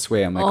 stops this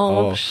way. I'm like,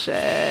 Oh, oh.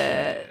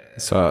 shit.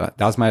 So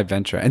that was my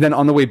adventure. And then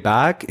on the way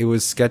back, it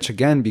was sketch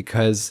again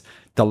because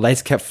the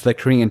lights kept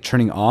flickering and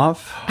turning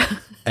off.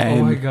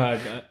 And Oh my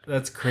god,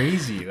 that's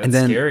crazy. That's and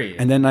then scary.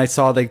 and then I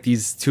saw like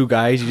these two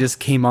guys who just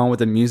came on with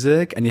the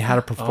music and they had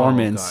a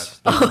performance.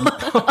 Oh,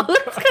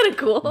 that's kind of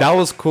cool. That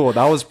was cool.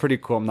 That was pretty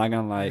cool. I'm not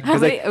gonna lie. How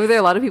 'Cause, many, like, were there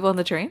a lot of people on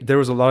the train? there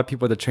was a lot of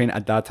people at the train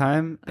at that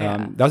time.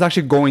 Yeah. That was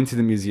actually going to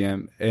the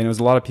museum, and it was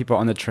a lot of people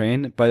on the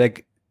train. But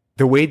like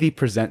the way they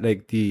present,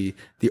 like the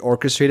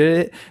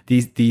orchestrated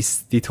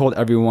it, they told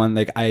everyone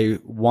like, I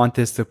want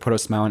this to put a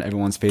smile on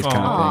everyone's face, kind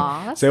Aw, of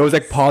thing. that's So it was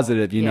like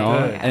positive, you Yeah, know.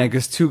 yeah. And like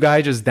there's two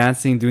guys just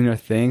dancing, doing their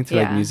thing to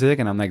like Yeah. music,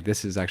 and I'm like,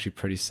 this is actually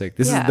pretty sick.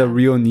 This Yeah. is the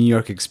real New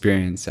York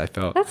experience. I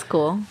felt. That's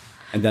cool.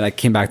 And then I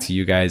came back to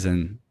you guys,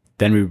 and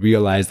then we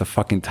realized the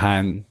fucking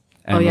time.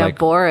 And Oh, yeah, like,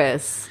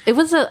 Boris. It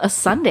was a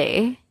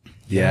Sunday,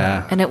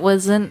 yeah. and it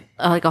wasn't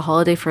like a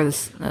holiday for the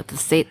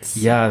States.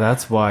 yeah,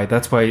 that's why.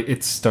 That's why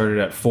it started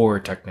at 4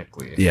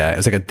 technically. Yeah, it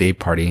was like a day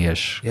party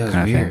ish. Yeah, it was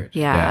kind of weird.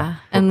 thing. Yeah.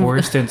 But And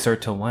Boris didn't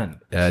start till when?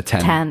 10.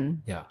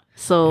 10. Yeah.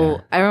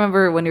 So I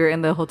remember when we were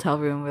in the hotel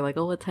room, we are like,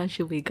 oh, what time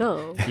should we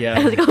go? Yeah.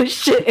 I was like, oh,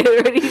 shit, it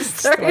already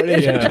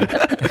started.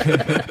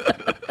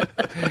 Yeah.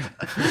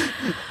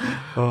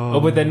 Oh,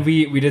 but then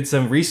we did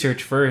some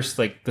research first,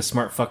 like the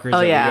smart fuckers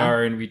that yeah. we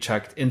are, and we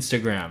checked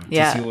Instagram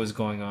Yeah. to see what was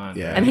going on.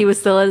 Yeah. And he was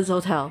still at his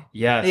hotel.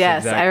 Yes,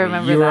 Yes, I exactly.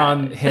 remember You were that.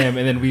 on him,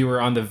 and then we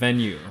were on the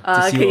venue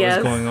to see what yes.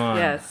 was going on.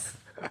 Yes.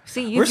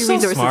 See, use We're your so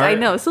resources. smart. I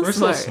know, so We're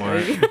smart. so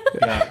smart.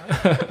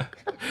 Yeah.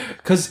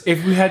 Because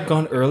if we had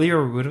gone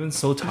earlier, we would have been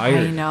so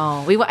tired. I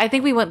know. I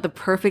think we went the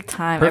perfect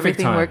time. Perfect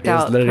Everything time. worked It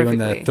was out literally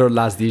perfectly. when the third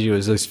last DJ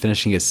was just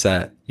finishing his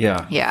set.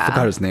 Yeah. yeah. I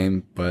forgot his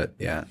name, but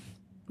yeah.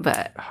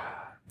 But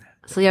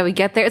so yeah, we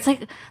get there. It's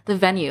like the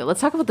venue.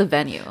 Let's talk about the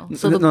venue.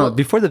 So No,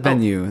 before the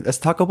venue, let's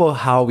talk about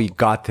how we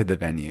got to the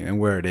venue and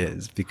where it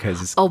is, because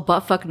it's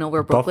buttfuck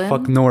nowhere, Brooklyn.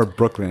 buttfuck nowhere,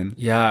 Brooklyn.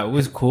 Yeah, it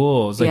was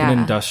cool. It was like an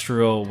Yeah.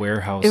 industrial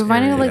warehouse. It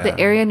reminded me of area. like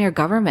the area near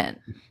government,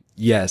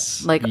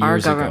 Yes. like our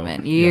Years ago.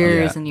 government,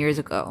 years Yeah. and years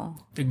ago.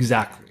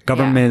 Exactly.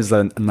 Government is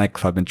a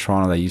nightclub in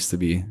Toronto that used to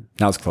be.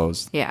 Now it's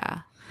closed. Yeah,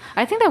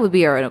 I think that would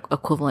be our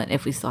equivalent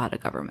if we still had a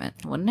government,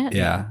 wouldn't it?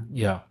 Yeah.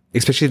 Yeah.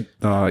 Especially,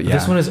 yeah.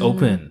 This one is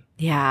open.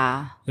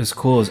 Yeah. It was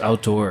cool. It was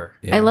outdoor.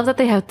 Yeah. I love that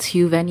they have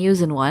 2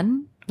 venues in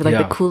one. With like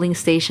Yeah. the cooling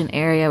station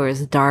area where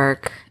it's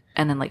dark,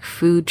 and then like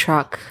food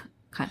truck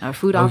kind of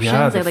food Oh, options.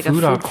 yeah, They the have like a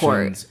food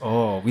court. options.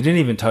 Oh, we didn't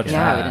even touch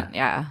Yeah, we that. didn't,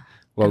 yeah.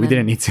 Well, we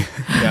didn't need to.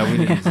 Yeah, we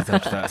didn't need to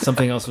touch that.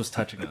 Something else was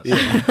touching us.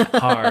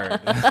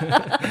 Hard.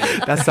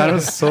 That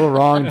sounded so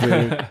wrong,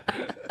 dude.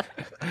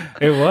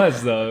 It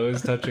was though. It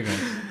was touching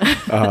us.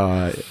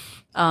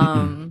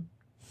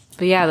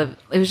 But yeah,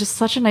 it was just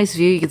such a nice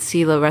view. You could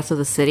see the rest of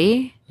the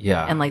city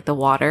Yeah. and like the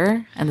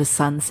water and the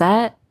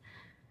sunset.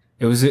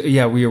 It was,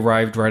 yeah, we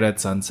arrived right at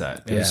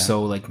sunset. It was Yeah.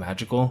 so like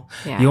magical.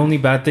 Yeah. The only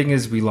bad thing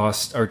is we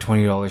lost our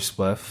 $20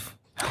 spliff.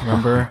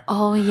 Remember?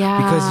 Oh yeah,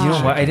 Because you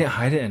know what? I didn't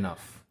hide it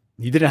enough.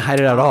 You didn't hide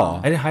it at all.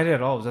 I didn't hide it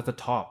at all. It was at the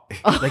top,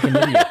 like an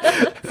idiot.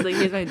 It's like,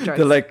 here's my drugs.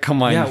 They're like,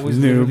 come on, Yeah, it was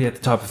noob. literally at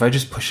the top. If I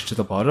just push it to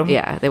the bottom,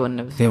 yeah, they wouldn't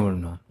have. they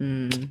wouldn't know.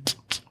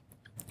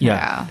 Yeah.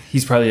 Yeah,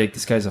 he's probably like,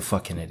 this guy's a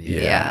fucking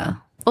idiot. Yeah.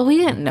 Well, we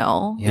didn't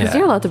know because Yeah.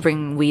 you're allowed to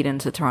bring weed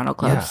into Toronto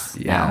clubs.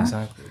 Yeah. now.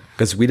 Exactly.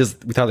 Because we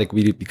thought like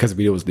because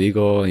weed was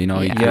legal, you know,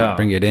 you Yeah. could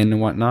bring it in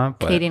and whatnot.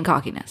 But Canadian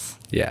cockiness.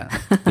 yeah,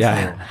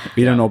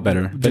 we don't know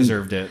better. But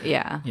Deserved it.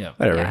 Yeah. Yeah.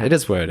 whatever, Yeah. it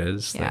is what it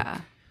is. Like, Yeah.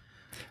 at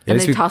And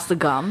least they we- tossed the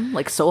gum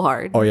like so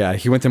hard. oh yeah,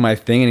 he went to my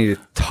thing and he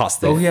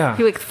tossed it. Oh yeah.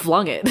 He like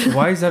flung it.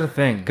 Why is that a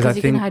thing? because I you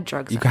can think hide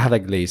drugs you in could have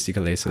like lace. You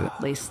could lace it.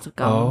 Laced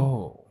gum.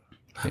 Oh.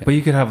 But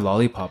you could have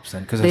lollipops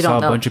then, because I They saw don't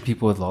a know. bunch of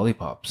people with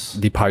lollipops.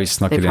 They probably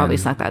snuck They it probably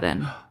in, snuck that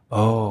in.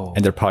 Oh.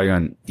 and they're probably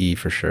on E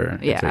for sure.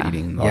 if Yeah. they're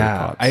eating Yeah.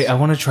 lollipops. I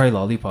want to try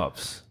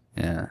lollipops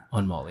yeah.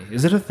 on Molly.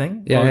 Is it a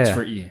thing? Yeah, Oh, it's yeah.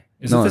 for E.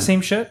 Is No. it the same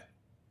shit?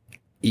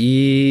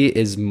 E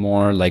is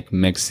more like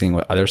mixing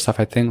with other stuff.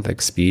 I think like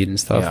speed and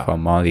stuff. Yeah. While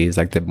Molly is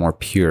like the more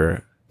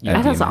pure.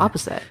 I thought it's the MDMA.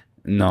 opposite.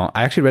 No,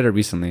 I actually read it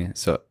recently,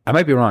 so I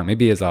might be wrong.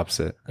 Maybe it's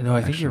opposite. No,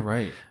 I think you're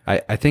right.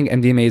 I think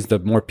MDMA is the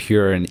more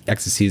pure and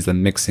ecstasy is the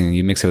mixing.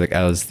 You mix it with like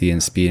LSD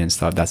and speed and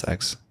stuff. That's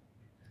X.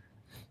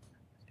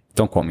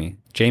 Don't quote me.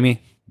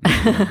 Jamie? We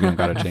don't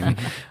got it, Jamie.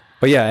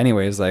 But yeah,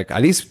 anyways, like at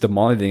least the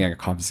Molly thing got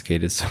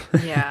confiscated. So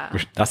Yeah.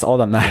 that's all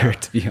that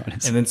mattered, to be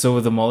honest. And then so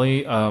with the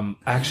Molly, I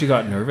actually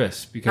got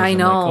nervous because I I'm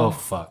know. like, oh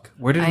fuck.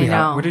 Where did I we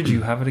have know. where did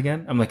you have it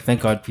again? I'm like,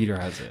 thank God Peter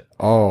has it.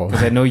 Oh,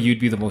 Because I know you'd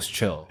be the most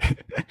chill.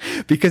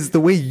 because the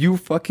way you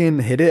fucking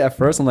hit it at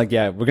first, I'm like,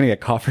 yeah, we're gonna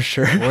get caught for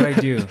sure. What'd I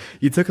do?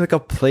 You took like a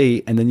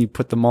plate and then you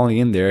put the Molly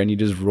in there and you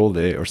just rolled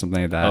it or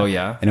something like that. Oh,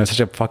 yeah? And it was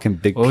such a fucking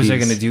big What was I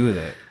piece. gonna do with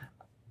it?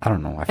 I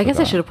don't know. I guess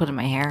I forgot. should have put it in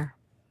my hair.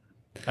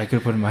 I could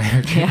have put it in my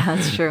hair. Yeah,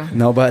 that's true.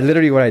 No, but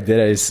literally what I did,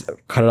 I just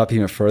cut it up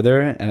even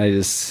further and I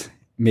just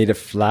made it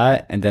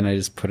flat and then I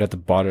just put it at the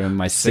bottom of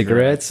my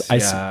cigarettes.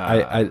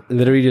 I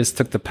literally just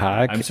took the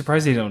pack. I'm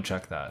surprised they don't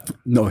check that.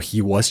 No,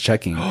 he was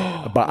checking.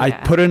 But I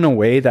put it in a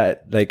way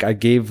that like I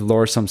gave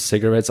Laura some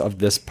cigarettes of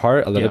this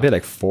part, a little Yeah. bit,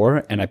 like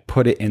 4, and I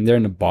put it in there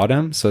in the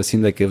bottom. So it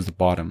seemed like it was the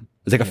bottom.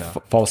 It's like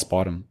a false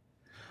bottom.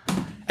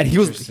 And he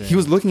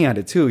was looking at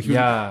it too. He was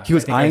I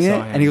think I eyeing it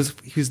saw him. and he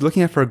was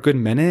looking at it for a good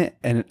minute.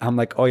 And I'm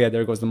like, oh yeah,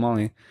 there goes the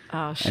Molly.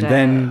 Oh shit. And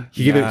then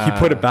he put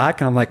Yeah. it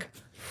back and I'm like,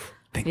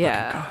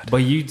 yeah. But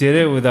you did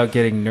it without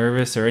getting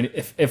nervous or any.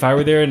 If I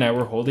were there and I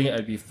were holding it,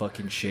 I'd be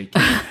fucking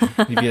shaking.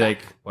 You'd be like,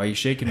 "Why are you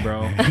shaking,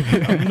 bro?"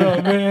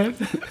 No, man.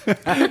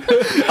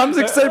 I'm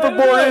excited for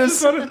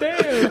Boris. I to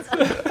dance.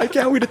 I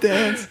can't wait to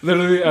dance.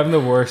 Literally, I'm the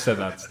worst at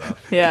that stuff.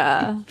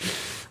 Yeah.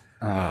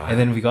 And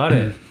then we got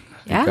it.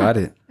 Yeah. Got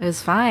it. It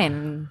was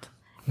fine.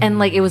 And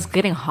like it was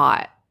getting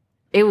hot.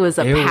 It was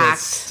a It was packed.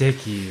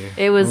 sticky.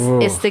 It was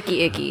Ooh. it's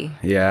sticky icky.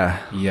 Yeah.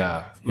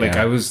 Yeah, like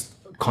Yeah. I was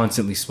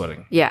constantly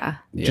sweating. Yeah.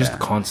 Just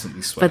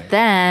constantly sweating. But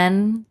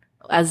then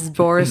as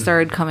Boris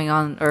started coming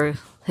on or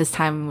his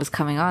time was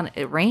coming on,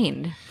 it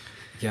rained.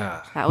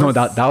 yeah, That was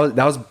No,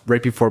 that was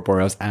right before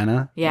Boris.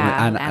 Anna.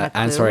 Yeah, Anna. Anna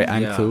Anne, Clue. sorry,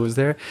 Anne Yeah. Clue was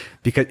there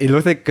because it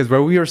looked like because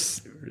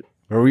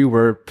where we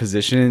were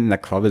positioned in the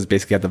club is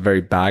basically at the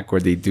very back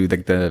where they do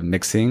like the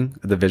mixing,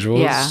 the visuals.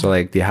 Yeah. So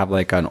like they have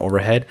like an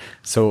overhead.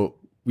 So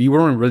we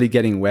weren't really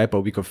getting wet, but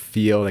we could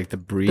feel like the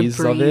the breeze,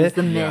 breeze, of it.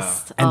 the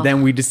mist. And Oh,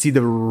 then we just see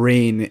the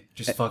rain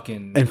just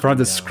fucking in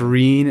front of the yeah.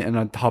 screen and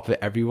on top of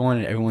everyone,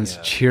 and everyone's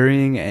Yeah.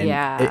 cheering, and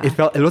Yeah. it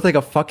looked like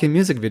a fucking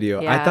music video.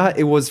 I Yeah. thought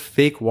it was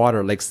fake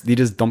water, like they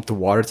just dumped the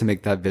water to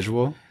make that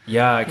visual.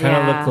 Yeah, it kind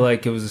of Yeah. looked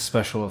like it was a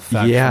special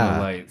effect Yeah. from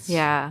the lights.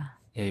 yeah.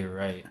 Yeah, you're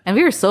right. And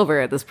we were sober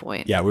at this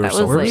point. Yeah, we were That was,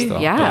 sober like,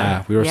 still.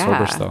 Yeah. we were Yeah.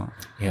 sober still.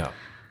 Yeah.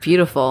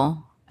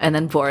 Beautiful. And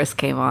then Boris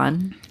came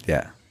on.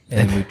 Yeah,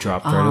 And then we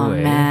dropped right Oh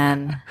away.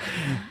 man.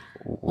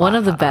 One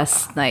of the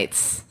best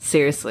nights.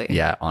 Seriously.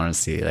 yeah.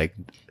 Honestly, like,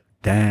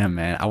 damn,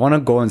 man, I want to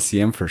go and see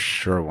him for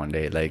sure one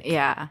day. Like,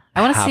 Yeah.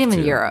 I want to Have see him in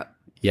to. Europe.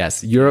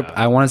 yes, Europe.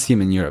 I want to see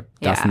him in Europe.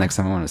 That's Yeah. the next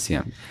time I want to see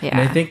him. Yeah.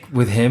 And I think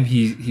with him,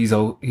 he's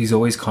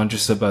always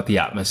conscious about the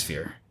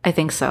atmosphere, I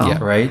think so. Yeah.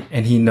 right?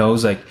 And he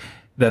knows like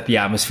that the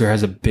atmosphere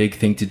has a big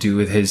thing to do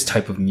with his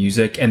type of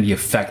music and the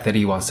effect that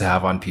he wants to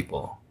have on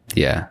people.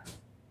 Yeah,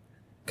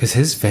 Because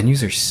his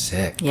venues are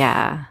sick.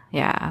 Yeah.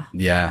 Yeah.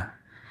 yeah.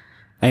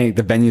 I think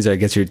the venues I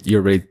guess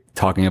you're really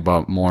talking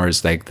about more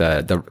is like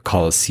the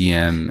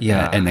Coliseum,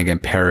 Yeah. and again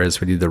Paris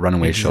where they do the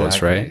runway shows,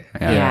 Exactly. right?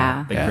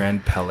 Yeah. Like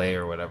Grand Palais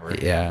or whatever.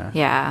 Yeah.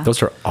 Yeah.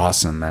 Those are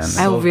awesome, man. I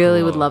So really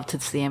cool. would love to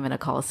see him in a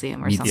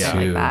Coliseum or Me something too.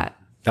 like that.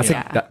 That's Yeah.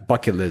 like that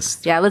bucket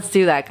list. Yeah, let's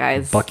do that,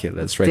 guys. Bucket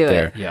list right do it.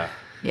 there. Yeah.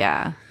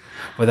 Yeah.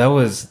 But that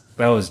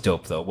was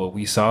dope though. What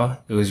we saw,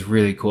 it was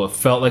really cool. It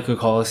felt like a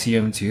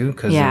Coliseum too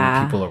because there Yeah.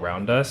 were people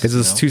around us. Because you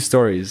there's know? 2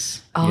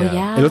 stories. Oh Yeah.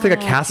 yeah. It looked like a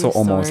castle Two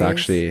almost, stories.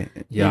 actually.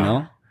 Yeah. You know?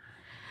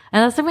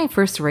 And that's like my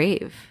first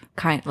rave,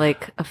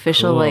 like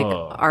official like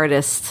Cool.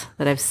 artist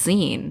that I've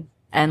seen.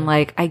 And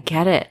like I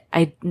get it.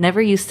 I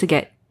never used to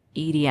get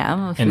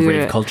EDM if And we were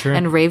rave to- culture?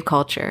 and rave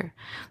culture,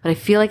 but I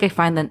feel like I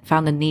found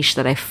the niche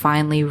that I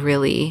finally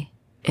really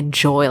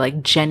enjoy,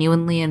 like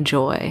genuinely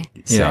enjoy.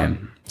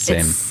 Same.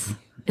 Same.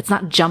 It's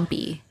not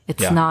jumpy.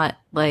 It's Yeah. not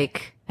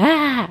like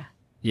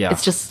Yeah.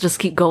 It's just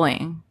keep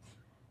going.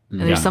 And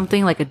Yeah. there's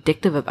something like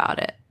addictive about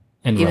it.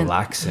 and Even-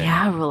 relaxing.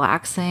 Yeah,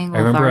 relaxing. I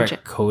remember lethargic.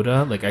 at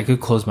Coda, like I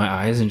could close my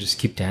eyes and just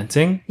keep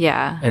dancing,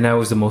 Yeah. and I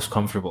was the most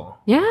comfortable.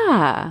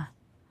 Yeah.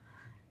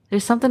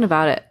 There's something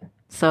about it.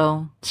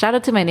 So shout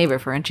out to my neighbor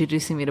for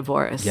introducing me to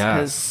Boris. Yes.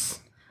 'cause-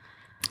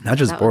 Not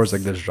just That Boris,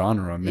 was- like the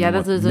genre. Yeah,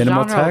 that's the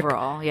minimal genre tech.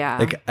 overall. Yeah.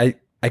 Like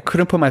I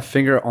couldn't put my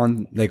finger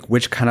on like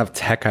which kind of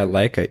tech I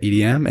like at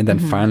EDM, and then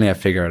finally I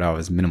figured out it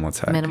was minimal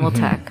tech. minimal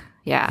tech.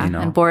 Yeah. You know?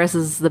 And Boris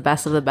is the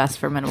best of the best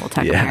for minimal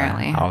tech, yeah,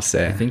 apparently. I'll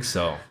say. I think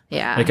so.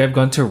 Yeah. Like I've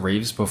gone to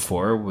raves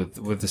before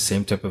with the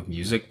same type of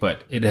music,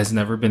 but it has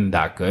never been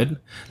that good.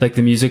 Like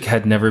the music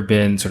had never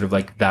been sort of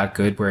like that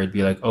good where I'd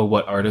be like, oh,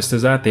 what artist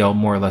is that? They all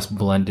more or less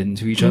blend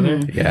into each other.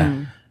 Yeah.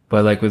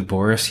 But like with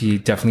Boris, he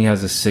definitely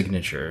has a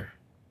signature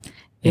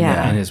in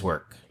his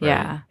work. right?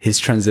 Yeah. His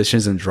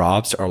transitions and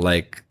drops are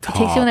like top.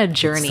 Takes you on a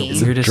journey.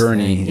 It's a Weirdest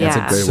journey. thing. That's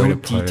Yeah. a great So way to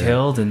put it.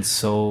 detailed and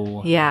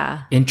so Yeah.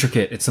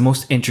 intricate. It's the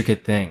most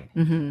intricate thing.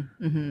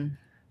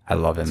 I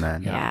love it,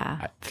 man.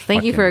 Yeah.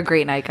 Thank you for a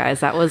great night,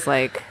 guys. That was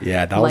like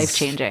Yeah, that was- life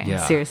changing.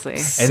 yeah. Seriously.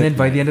 And then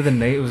by the end of the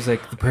night, it was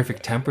like the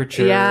perfect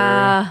temperature.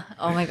 Yeah.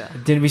 Oh my god.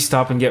 Didn't we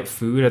stop and get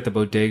food at the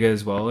bodega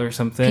as well or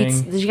something?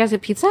 Pizza. Did you guys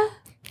get pizza?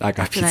 I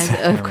got And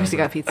pizza. of course you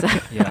got pizza.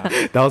 Yeah.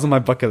 That was on my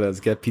bucket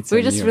list. Get pizza. We were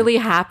in just New York. really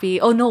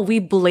happy. Oh no, we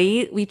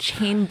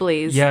chain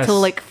blazed Yes. till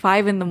like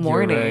 5 a.m.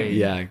 right.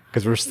 Yeah,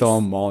 because we're still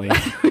on Molly.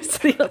 We're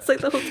sitting outside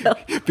the hotel.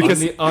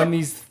 Because on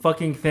these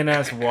fucking thin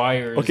ass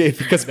wires. okay,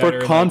 because that for are,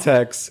 like-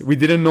 context, we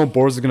didn't know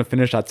Boris was gonna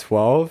finish at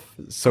 12,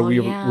 so Oh, we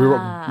were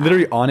yeah.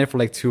 literally on it for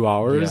like 2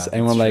 hours, Yeah,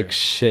 and we're that's like, true.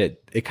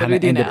 shit, it do kind we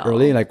of do ended now?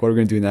 early. Like, what are we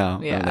gonna do now?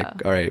 And we're Yeah.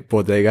 like, all right,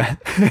 bodega,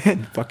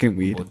 and fucking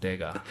weed.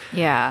 bodega.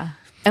 Yeah.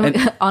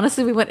 And,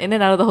 honestly, we went in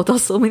and out of the hotel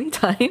so many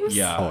times.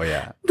 Yeah. Oh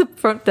yeah, The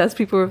front desk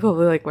people were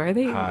probably like, where are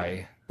they?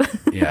 Hi.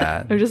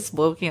 yeah. They're just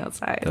smoking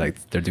outside.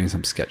 They're doing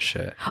some sketch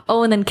shit.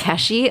 Oh, and then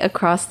Keshi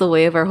across the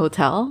way of our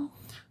hotel.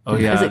 Oh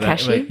yeah. Is it that,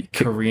 Kashi? like,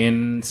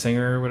 Korean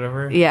singer or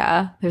whatever.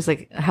 Yeah. There's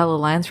like hella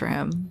lines for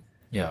him.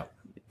 Yeah.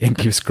 And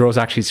keeps girls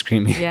actually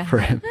screaming Yeah. for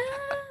him.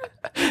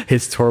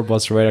 His tour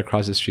bus right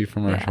across the street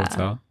from our Yeah.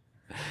 hotel.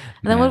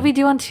 And then what did we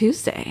do on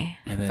Tuesday?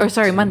 And then Or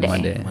sorry,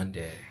 Monday.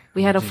 Monday.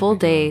 We had a full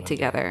day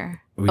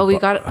together. We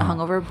got a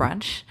hungover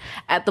brunch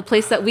at the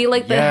place that we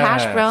like the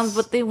hash Yes. browns,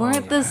 but they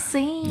weren't yeah. the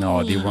same.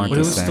 No, they weren't But it the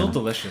was same. still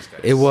delicious,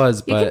 guys. It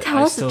was, You can but tell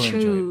I us the still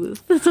enjoyed it.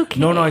 truth. It's okay.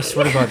 No, I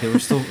swear to God, it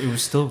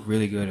was still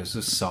really good. It was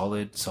a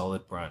solid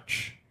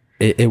brunch.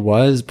 it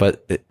was,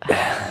 but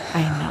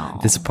I know.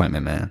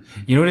 disappointment, man.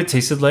 You know what it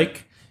tasted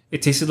like?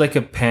 It tasted like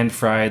a pan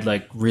fried,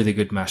 like really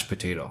good mashed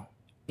potato.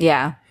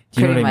 Yeah.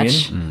 Do you know pretty what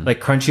much. I mean?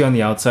 Like crunchy on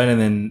the outside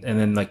and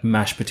then like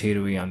mashed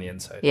potatoey on the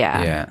inside.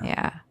 Yeah. Yeah.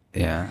 Yeah.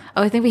 Yeah,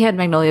 Oh, I think we had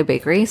Magnolia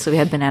Bakery, so we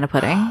had banana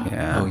pudding.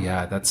 yeah. Oh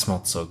yeah, that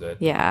smelled so good.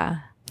 Yeah.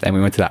 Then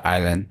we went to the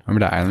island.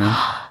 Remember the island?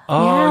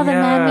 Oh yeah, the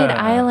man-made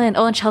island.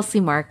 Oh, and Chelsea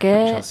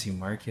Market. Chelsea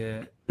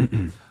Market.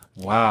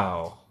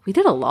 Wow. We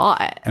did a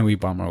lot. And we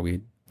bought more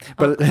weed.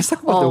 But let's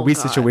talk about the Oh, weed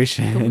God.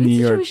 situation The in weed New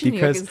York situation in New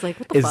York because is like,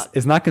 what the fuck?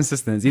 it's not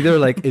consistent. It's either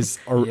like is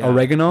Yeah.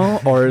 oregano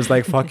or is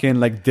like fucking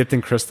like dipped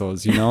in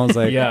crystals. You know, it's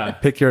like Yeah.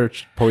 pick your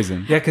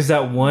poison Yeah, because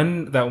that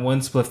one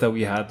spliff that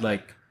we had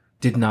like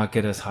did not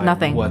get us high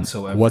Nothing.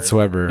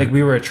 whatsoever. Like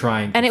we were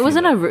trying, And to it was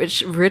feel in a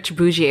rich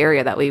bougie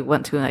area that we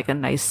went to, like a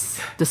nice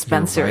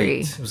dispensary.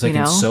 right. It was like you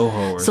in know?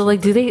 Soho or So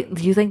like, do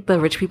you think the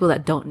rich people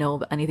that don't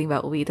know anything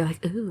about weed, they're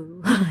like,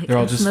 ooh, like, They're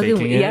all I'm just smoking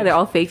faking weed. it? Yeah, they're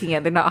all faking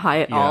it. They're not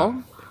high at Yeah.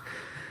 all.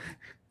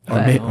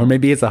 or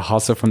maybe it's a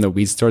hustle from the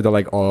weed store. They're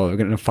like, oh, we're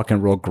gonna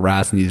fucking roll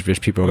grass, and these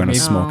rich people are gonna maybe-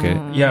 smoke it.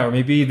 Yeah, or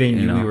maybe they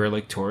knew know? we were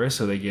like tourists,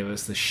 so they gave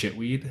us the shit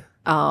weed.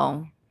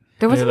 Oh,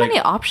 there wasn't like- many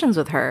options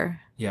with her.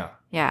 Yeah.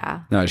 Yeah,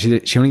 No, she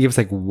only gives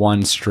like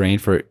one strain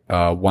for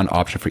one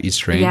option for each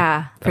strain.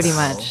 yeah, pretty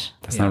That's- much.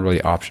 That's Yeah. not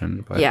really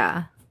option, but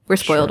Yeah, we're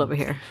spoiled over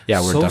here.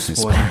 yeah, we're so definitely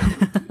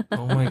spoiled.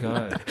 Oh my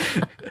god.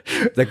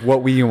 like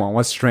what weed you want?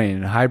 What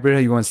strain?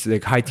 Hybrid? You want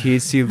like high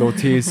THC, low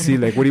THC?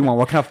 Like what do you want?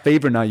 What kind of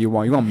flavor now you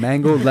want? You want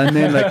mango,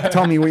 lemon? Like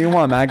tell me what you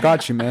want, man. I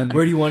got you, man.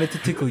 Where do you want it to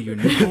tickle your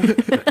nipple,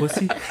 your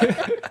pussy,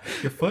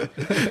 your foot?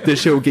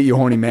 This shit will get you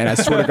horny, man. I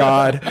swear to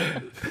God.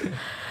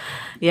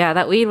 Yeah,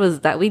 that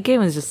weed game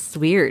was just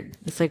weird.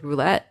 It's like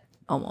roulette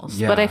almost.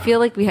 But I Yeah. feel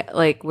like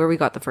like where we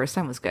got the first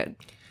time was good.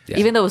 Yeah.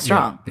 Even though it was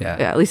strong. Yeah.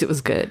 At least it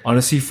was good.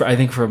 Honestly, I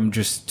think from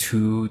just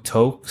 2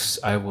 tokes,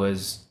 I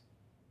was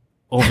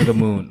over the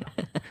moon.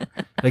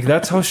 Like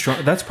that's how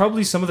strong. That's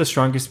probably some of the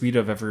strongest weed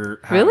I've ever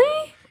had.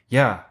 Really?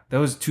 Yeah, that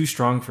was too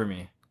strong for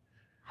me.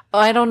 Oh,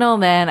 I don't know,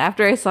 man.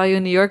 After I saw you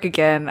in New York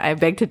again, I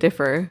beg to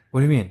differ. What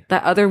do you mean?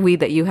 That other weed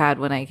that you had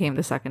when I came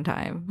the second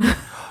time.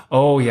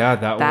 Oh yeah,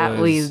 that That was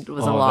weed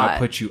was a lot. That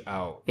put you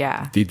out.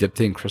 Yeah. Do you dip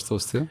it in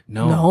crystals too?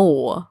 No,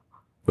 No.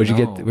 Where'd you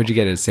No. get? Where'd you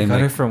get it? Same got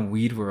it like from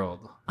Weed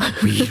World.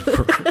 weed.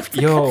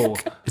 Yo,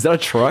 Is that a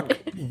truck?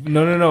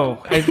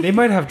 no. They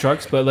might have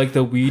trucks, but like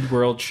the Weed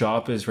World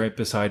shop is right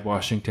beside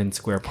Washington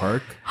Square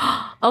Park.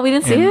 Oh, we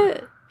didn't see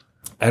it?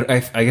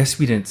 I guess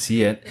we didn't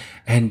see it.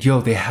 And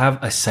yo, they have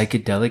a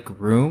psychedelic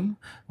room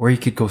where you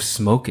could go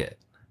smoke it.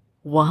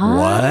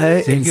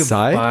 What? So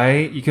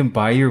Inside? you can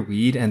buy your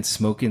weed and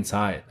smoke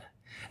inside.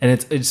 And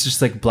it's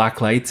just like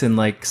black lights and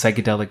like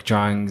psychedelic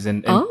drawings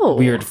and Oh.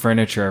 weird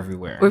furniture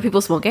everywhere. Were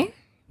people smoking?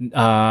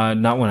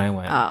 Not when I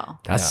went. Oh,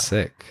 That's Yeah.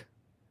 sick.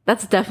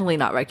 that's definitely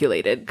not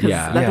regulated because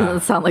Yeah. that Yeah.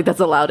 doesn't sound like that's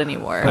allowed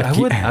anymore. But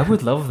I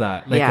would love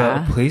that. Like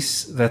Yeah. a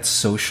place that's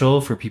social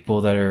for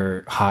people that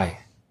are high.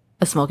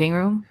 A smoking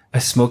room? A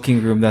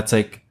smoking room that's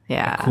like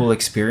Yeah. a cool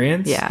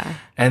experience. Yeah.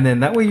 And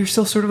then that way you're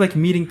still sort of like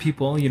meeting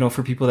people, you know,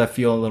 for people that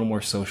feel a little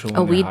more social. A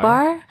when they're weed high.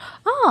 bar?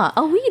 Oh,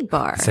 a weed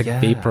bar. It's like Yeah.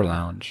 vapor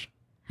lounge.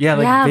 Yeah,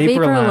 like yeah,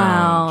 vapor,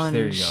 lounge.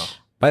 There you go.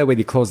 By the way,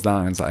 they closed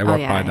down. So I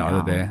walked by the I other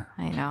know. day.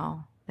 I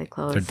know. They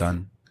closed. They're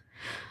done.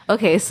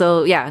 Okay,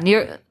 so yeah, New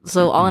York.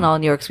 So all in all,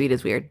 New York's weed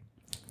is weird.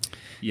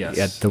 Yes.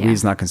 Yeah, the Yeah.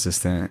 weed's not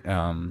consistent.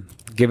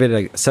 Give it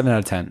like 7 out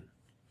of 10.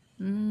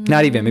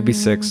 Not even, maybe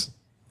 6.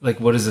 Like,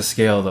 what is the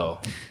scale though,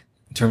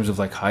 in terms of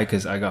like high?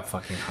 Because I got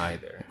fucking high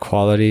there.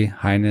 Quality,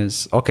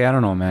 highness. Okay, I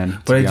don't know, man.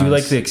 But to I be do like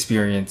honest. the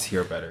experience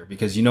here better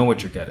because you know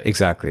what you're getting.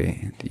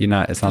 Exactly. You're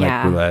not. It's not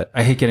Yeah. like roulette.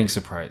 I hate getting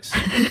surprised.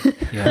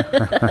 Yeah,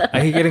 I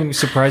hate getting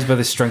surprised by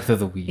the strength of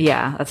the weed.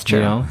 Yeah, that's true.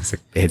 You know? It's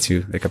like, it hits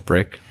you like a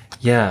brick.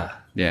 Yeah.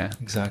 Yeah,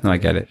 Exactly. No, I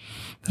get it.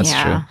 That's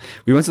Yeah. true.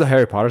 We went to the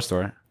Harry Potter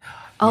store.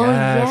 Oh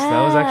Yes, yes,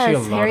 that was actually a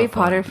lot Harry of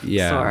fun. Potter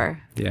Yeah,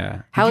 store.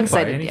 yeah. How Did you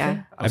buy excited? anything?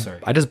 Yeah. I'm sorry.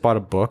 I just bought a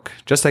book,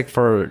 just like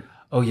for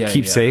Oh yeah.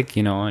 keepsake,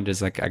 you know, and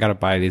just like I gotta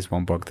buy at least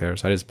one book there,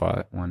 so I just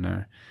bought one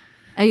there.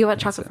 Oh, you got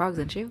chocolate frogs,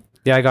 didn't you?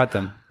 Yeah, I got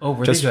them. Oh,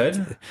 were Just- they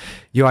good?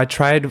 Yo, I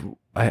tried.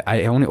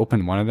 I only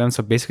opened one of them,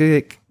 so basically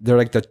like, they're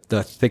like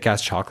the thick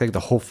ass chocolate. Like,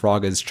 the whole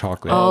frog is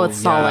chocolate. Oh, it's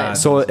solid.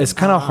 so it's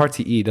kind of hard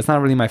to eat. That's not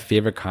really my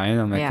favorite kind.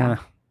 I'm like, Yeah.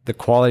 the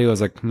quality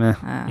was like, meh,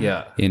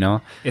 Yeah. you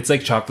know. It's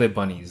like chocolate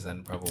bunnies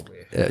then probably.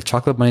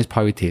 Chocolate bunnies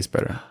probably taste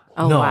better.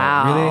 Oh No,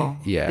 wow.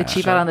 really? Yeah. They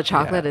cheap out on the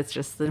chocolate. It's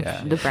just the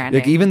branding.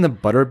 Like even the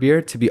butter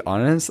beer, to be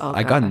honest, Oh,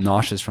 I got gosh.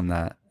 nauseous from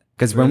that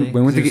because Really? when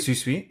we went to Is it get, too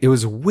sweet? it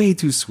was way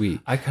too sweet.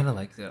 I kind of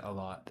liked it a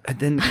lot. And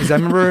then because I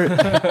remember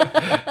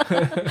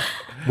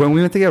when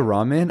we went to get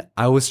ramen,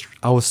 I was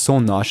so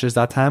nauseous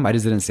that time. I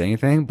just didn't say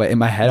anything, but in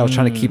my head, I was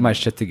trying to keep my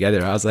shit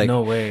together. I was like,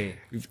 No way.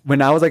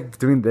 when I was like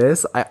doing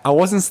this, I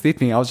wasn't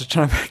sleeping. I was just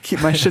trying to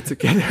keep my shit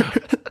together.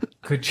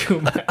 Could you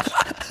imagine?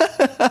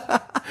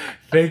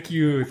 Thank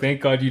you.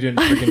 Thank God you didn't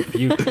freaking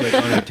puke like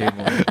on your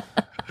table.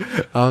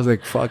 I was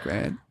like, fuck,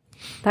 man.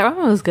 that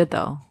ramen was good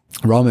though.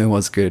 Ramen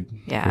was good,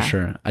 Yeah. for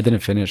sure. I didn't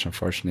finish,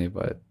 unfortunately,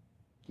 but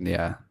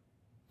yeah.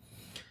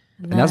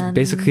 And then that's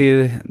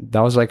basically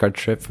that was like our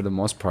trip for the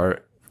most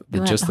part. we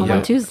went Just home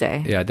on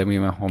Tuesday. yeah. Then we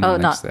went home. Oh, the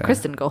not next day.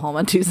 Chris didn't go home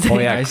on Tuesday. Oh,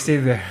 yeah. I stayed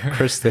there.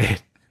 Chris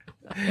stayed.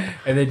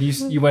 And then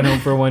you went home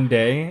for one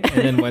day and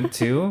then went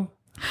to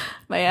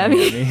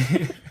Miami.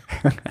 Miami.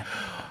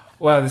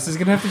 Wow, this is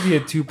gonna have to be a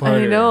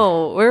two-parter. I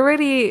know. We're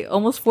already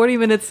almost 40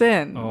 minutes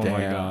in. Oh my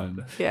Damn.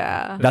 God.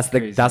 Yeah. That's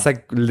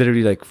like crazy.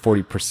 literally like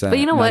 40%. But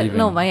you know not what? even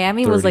No,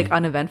 Miami was 30. like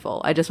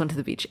uneventful. I just went to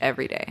the beach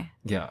every day,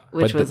 Yeah.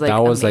 which But was like that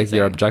was like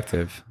your amazing.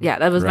 objective. Yeah,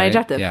 that was my right?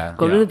 objective. Yeah.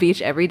 Go to Yeah. the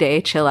beach every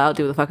day, chill out,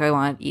 do the fuck I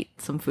want, eat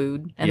some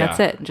food, and Yeah. that's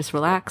it. And just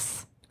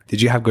relax.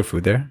 Did you have good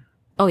food there?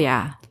 Oh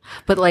yeah.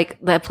 But like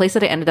the place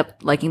that I ended up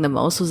liking the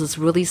most was this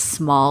really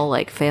small,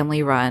 like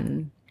family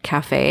run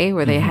cafe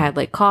where they Mm-hmm. had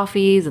like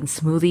coffees and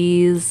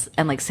smoothies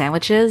and like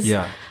sandwiches.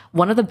 Yeah.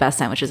 One of the best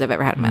sandwiches I've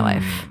ever had in my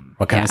life.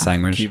 What kind of Yeah.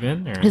 sandwich?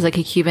 Cuban or It was like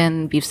a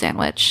Cuban beef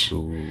sandwich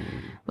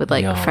with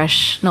like Yum.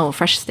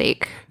 fresh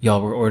steak.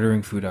 y'all we're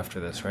ordering food after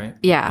this, right?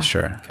 Yeah.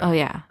 Sure. Oh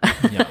yeah.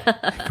 Yeah.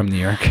 From New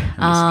York.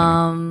 I'm just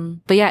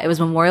kidding. But yeah, it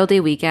was Memorial Day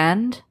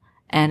weekend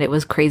and it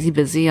was crazy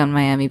busy on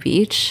Miami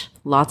Beach.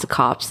 Lots of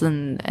cops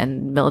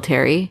and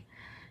military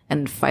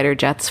and fighter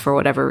jets for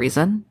whatever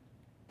reason.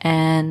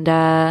 And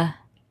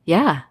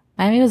yeah,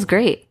 Miami was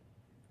great.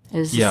 It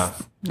was just Yeah.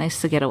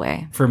 nice to get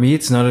away. For me,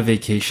 it's not a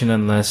vacation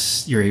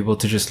unless you're able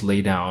to just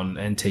lay down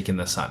and take in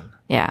the sun.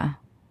 Yeah.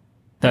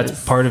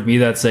 That's part of me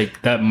that's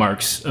like that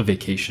marks a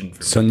vacation for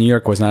me. So New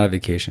York was not a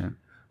vacation.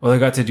 Well, I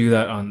got to do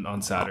that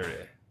on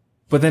Saturday.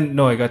 But then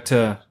no, I got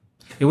to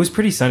it was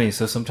pretty sunny,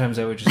 so sometimes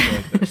I would just go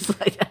like this. It's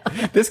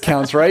like, This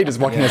counts, right? Just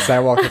walking the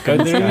sidewalk. I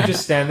literally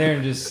just stand there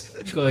and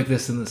just go like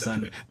this in the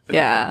sun.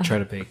 yeah. Try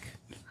to bake.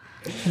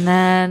 And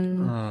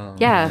then,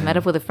 yeah, met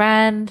up with a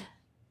friend.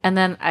 And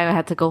then I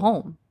had to go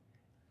home.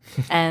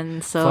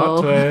 And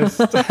so Plot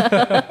twist.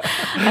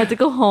 I had to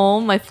go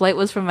home. My flight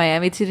was from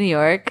Miami to New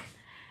York.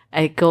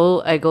 I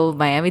go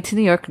Miami to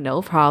New York,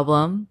 no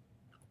problem.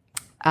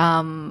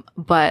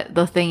 But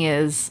the thing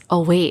is,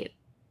 oh wait,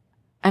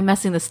 I'm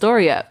messing the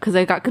story up because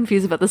I got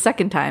confused about the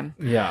second time.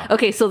 Yeah.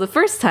 Okay, so the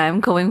first time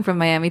going from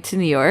Miami to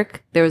New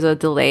York, there was a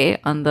delay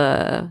on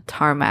the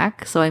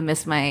tarmac, so I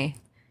missed my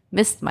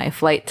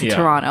flight to Yeah.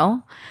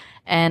 Toronto,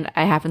 and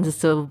I happened to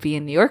still be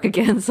in New York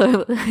again,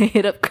 so I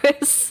hit up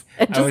Chris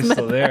and I just was met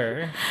still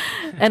there.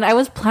 and I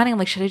was planning, I'm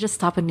like, should I just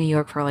stop in New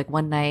York for like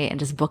one night and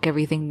just book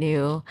everything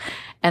new?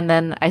 And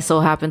then I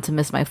so happened to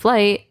miss my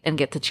flight and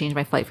get to change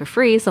my flight for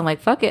free. So I'm like,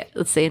 fuck it,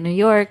 let's stay in New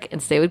York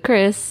and stay with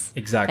Chris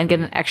Exactly. and get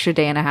an extra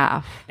day and a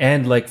half.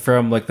 And like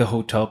from like the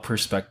hotel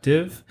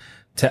perspective,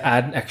 to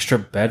add an extra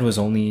bed was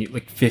only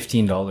like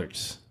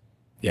 $15.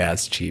 Yeah,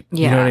 it's cheap.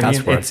 Yeah. You know what I That's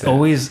mean? worth It's it.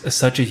 always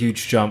such a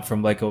huge jump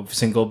from like a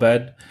single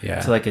bed Yeah.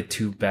 to like a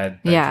 2-bed.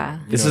 Yeah.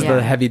 This You is know?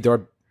 the heavy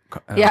door.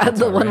 Yeah, the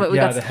hotel, one right? we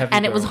Yeah, got, the heavy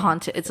and it was door.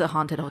 haunted. It's a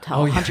haunted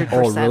hotel, Oh, yeah. 100%.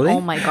 Oh, really? Oh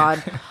my god,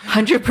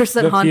 100%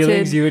 the haunted.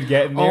 feelings you would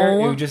get in there,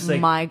 it Oh would just like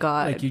my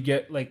god, like you'd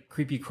get like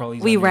creepy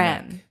crawlies. we on your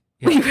ran. neck.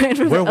 We ran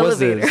from Where the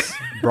was elevator. this?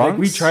 Bronx? Like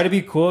we try to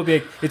be cool, be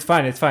like, it's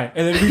fine, and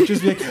then we'd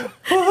just be like,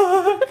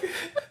 fuck.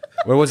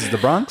 Where was it? The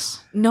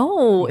Bronx?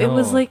 No, it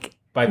was No. like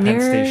By Penn near-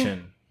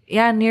 Station,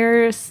 Yeah,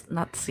 near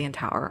not CN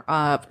Tower,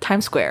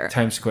 Times Square.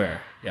 Times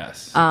Square.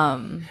 Yes.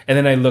 And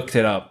then I looked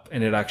it up,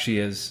 and it actually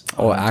is.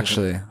 Oh,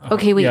 actually.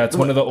 Okay, wait. Yeah, it's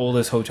one of the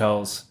oldest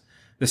hotels,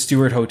 the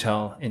Stewart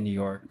Hotel in New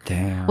York.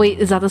 Damn. Wait,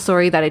 is that the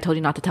story that I told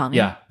you not to tell me?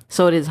 Yeah.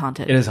 So it is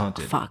haunted. It is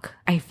haunted. Fuck,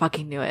 I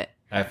fucking knew it.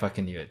 I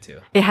fucking knew it too.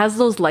 It has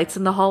those lights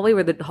in the hallway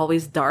where the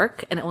hallway's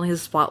dark and it only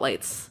has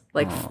spotlights.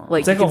 Like It's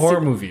like you a can horror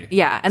see- movie.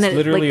 Yeah, and It's then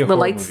literally like a the horror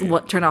lights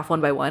movie. turn off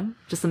one by one.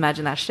 Just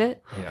imagine that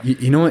shit. Yeah.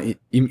 You know what?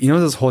 You know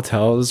those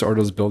hotels or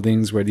those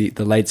buildings where the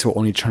lights will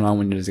only turn on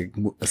when there's like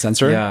a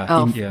sensor? Yeah.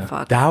 Oh yeah.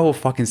 fuck. That will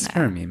fucking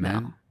scare me,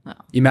 man. No.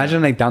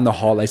 Imagine like down the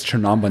hall, lights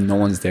turn on, but no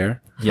one's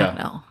there. Yeah.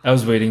 No. I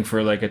was waiting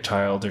for like a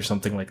child or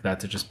something like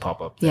that to just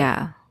pop up.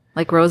 Yeah.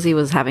 Like Rosie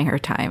was having her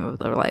time of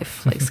her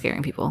life, like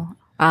scaring people.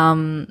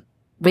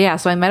 But yeah,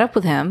 so I met up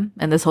with him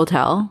in this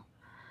hotel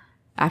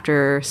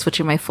after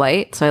switching my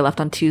flight. So I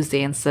left on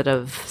Tuesday instead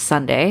of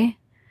Sunday.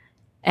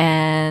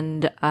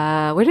 And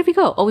where did we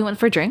go? Oh, we went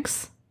for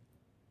drinks.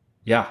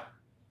 Yeah.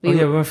 We- Oh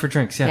yeah, we went for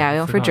drinks. Yeah. Yeah, I we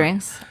went for forgot.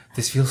 drinks.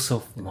 This feels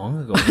so long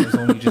ago. It was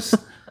only just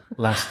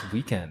last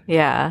weekend.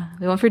 Yeah,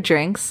 we went for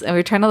drinks and we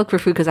were trying to look for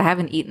food because I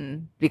haven't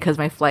eaten because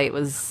my flight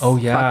was Oh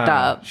yeah. fucked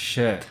up.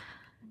 Shit.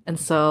 And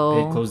They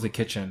so closed the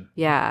kitchen.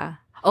 yeah.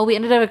 Oh, we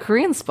ended at a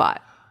Korean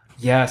spot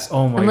Yes.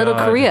 Oh my in Little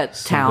god. Korea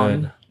So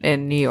town good.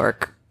 in New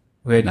York.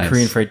 We had Nice.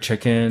 Korean fried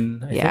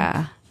chicken. I think.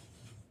 Yeah.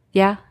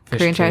 Yeah. Fish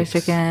Korean fried cakes.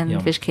 chicken,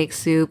 Yum. fish cake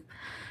soup.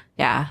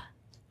 Yeah.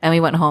 And we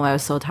went home. I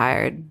was so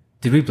tired.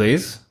 Did we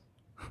blaze?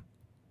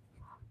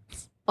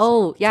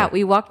 Oh, yeah.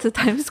 We walked to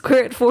Times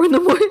Square at 4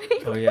 a.m.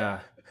 Oh yeah.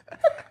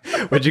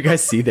 What'd you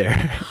guys see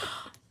there?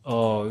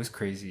 Oh, it was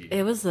crazy.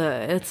 It's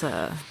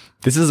a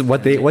This is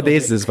what day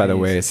is this, by the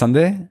way?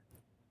 Sunday?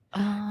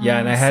 Yeah,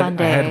 and I had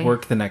Sunday.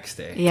 work the next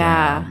day.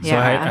 Yeah. So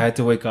Yeah. I had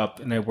to wake up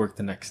and I worked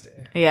the next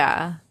day.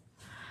 Yeah.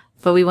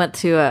 But we went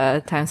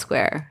to Times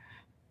Square.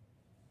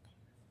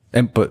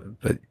 And but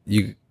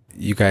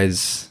you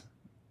guys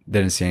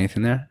didn't see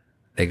anything there?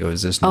 Like it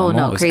was just Oh, normal?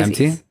 no. It was Crazies.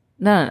 empty?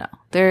 No.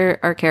 There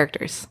are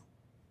characters.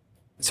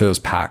 So it was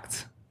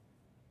packed.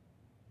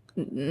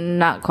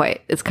 Not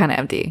quite. It's kind of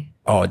empty.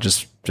 Oh,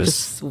 just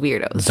Just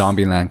weirdos.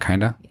 Zombieland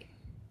kinda?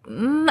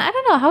 I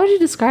don't know. How would you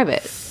describe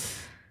it?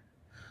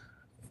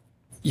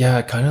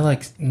 Yeah, kind of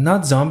like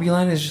not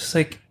Zombieland. It's just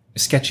like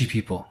sketchy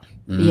people.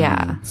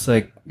 Yeah. It's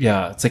like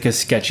it's like a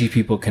sketchy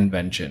people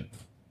convention.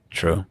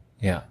 True.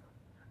 Yeah.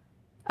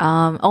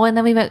 Oh, and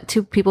then we met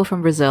 2 people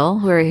from Brazil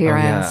who are here Oh,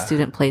 on yeah.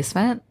 student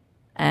placement.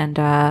 And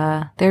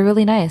they're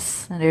really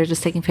nice. And they're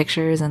just taking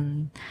pictures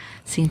and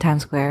seeing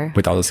Times Square.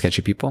 With all the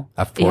sketchy people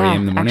at 4 yeah, a.m.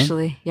 in the morning?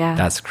 actually. Yeah.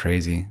 That's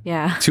crazy.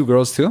 yeah. 2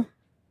 girls too?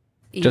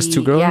 Just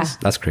 2 girls? Yeah.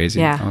 That's crazy.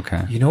 Yeah.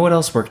 Okay. You know what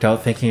else worked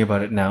out thinking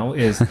about it now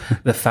is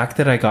the fact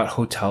that I got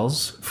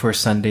hotels for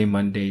Sunday,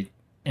 Monday,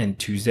 and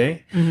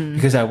Tuesday Mm-hmm.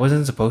 because I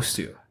wasn't supposed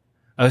to.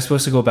 I was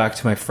supposed to go back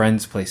to my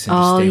friend's place and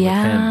just Oh, stay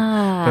yeah. with him.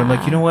 But I'm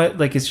like, you know what?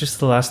 Like, it's just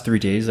the last 3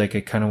 days. Like,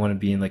 I kind of want to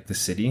be in like the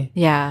city.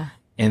 Yeah.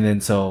 And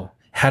then so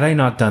had I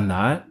not done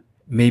that,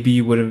 maybe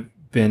you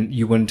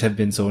wouldn't have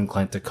been so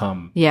inclined to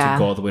come Yeah, to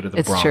go all the way to the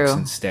it's Bronx true.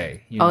 and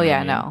stay. You know Oh, what I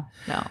yeah. mean?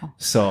 No.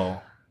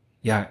 So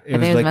yeah, it I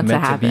was think like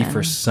meant to be happen.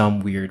 for some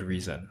weird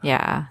reason.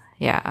 Yeah.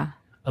 Yeah.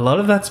 A lot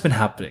of that's been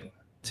happening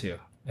too,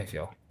 I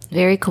feel.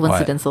 Very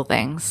coincidental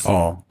things.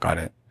 Oh, got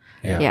it.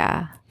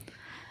 Yeah.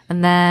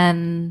 And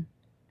then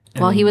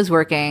while he was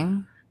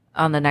working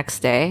on the next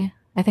day,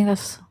 I think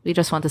we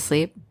just went to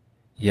sleep.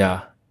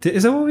 Yeah.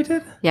 Is that what we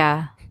did?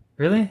 Yeah.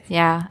 Really?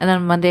 Yeah. And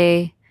then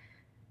Monday,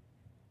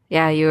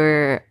 yeah, you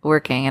were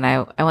working and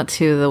I went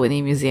to the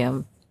Whitney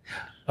Museum.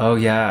 Oh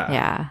yeah.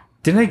 Yeah.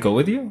 Didn't I go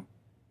with you?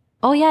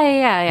 Oh, yeah.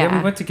 Yeah,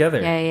 we went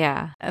together.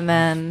 Yeah. And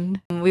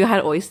then we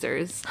had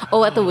oysters.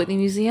 Oh, at the Whitney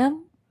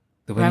Museum?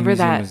 The Whitney Remember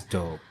Museum that? was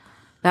dope.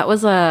 That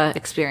was a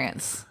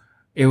experience.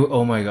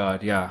 Oh my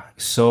god, yeah.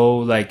 So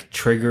like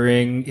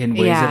triggering in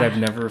ways Yeah. that I've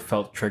never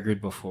felt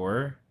triggered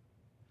before.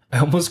 I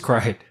almost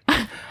cried.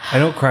 I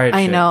don't cry at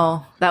I shit.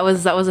 know. That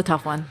was a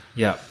tough one.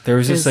 Yeah. There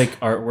was this There's- like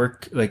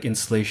artwork, like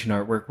installation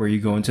artwork where you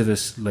go into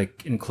this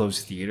like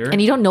enclosed theater. And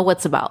you don't know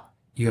what's about.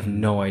 You have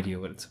no idea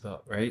what it's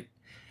about, right?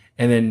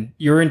 And then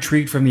you're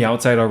intrigued from the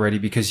outside already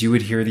because you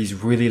would hear these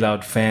really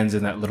loud fans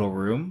in that little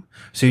room.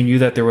 So you knew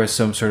that there was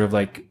some sort of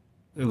like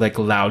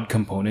loud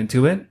component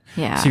to it.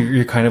 Yeah. So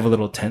you're kind of a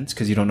little tense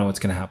because you don't know what's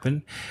going to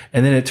happen.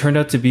 And then it turned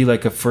out to be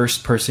like a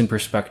first person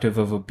perspective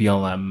of a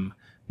BLM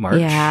march.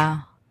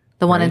 Yeah.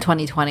 The one in Right?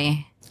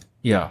 2020.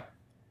 Yeah.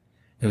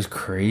 It was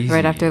crazy.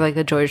 Right after like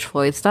the George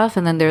Floyd stuff.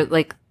 And then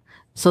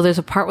there's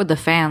a part with the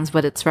fans,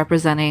 but it's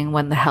representing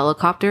when the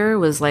helicopter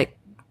was like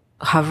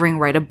hovering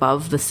right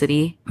above the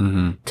city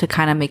to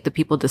kind of make the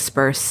people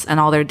disperse, and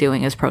all they're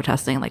doing is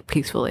protesting like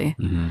peacefully.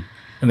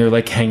 And they're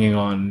like hanging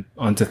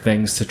onto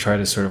things to try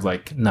to sort of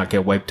like not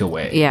get wiped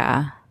away.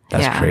 Yeah.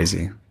 That's Yeah.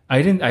 crazy.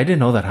 I didn't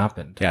know that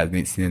happened. Yeah,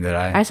 neither did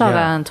I saw Yeah.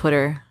 that on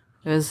Twitter.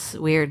 It was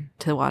weird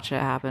to watch it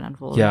happen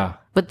unfold. Yeah.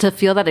 But to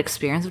feel that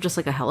experience of just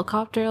like a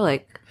helicopter,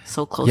 like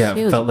so close Yeah, to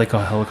you. it felt like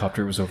a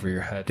helicopter was over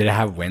your head. Did it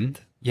have wind?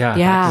 Yeah.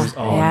 yeah. it was-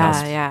 oh, yeah.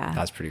 that's- Yeah.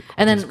 That's pretty cool.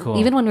 And then That's cool.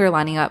 even when we were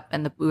lining up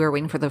and we were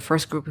waiting for the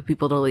first group of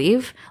people to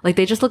leave, like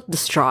they just looked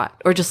distraught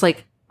or just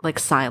like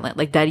silent,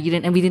 like that. I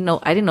didn't know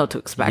what to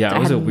expect. Yeah, it I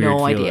was had a weird no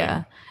feeling.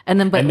 idea. And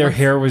then, but and their once-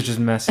 hair was just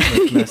messy,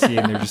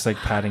 and they're just like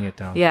patting it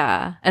down.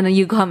 yeah. And then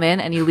you come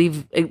in and you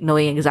leave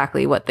knowing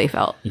exactly what they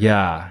felt.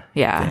 Yeah.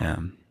 Yeah.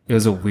 Damn. It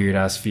was a weird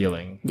ass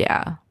feeling.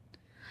 Yeah.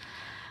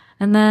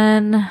 And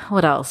then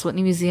what else?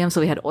 Whitney Museum.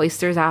 So we had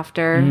oysters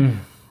after.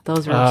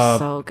 Those were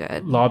so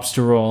good.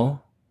 Lobster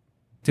roll.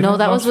 Did we No, have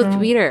that was lobster with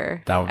roll?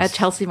 Peter That was- at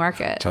Chelsea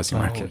Market. Chelsea Oh,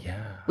 Market.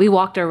 yeah. We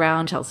walked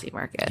around Chelsea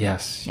Market.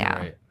 Yes. you're Yeah.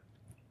 Right.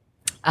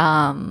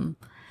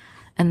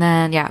 And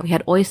then we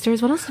had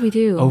oysters. What else did we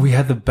do? Oh, we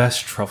had the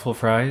best truffle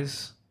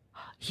fries.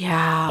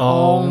 Yeah.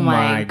 Oh,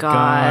 my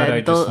god.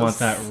 I just Those want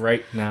that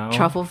right now.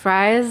 truffle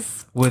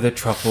fries. with a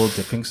truffle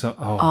dipping sauce.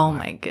 Oh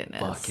my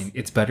goodness. Fucking,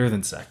 it's better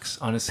than sex,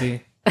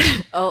 honestly.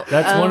 Oh,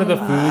 That's one of the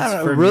foods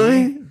for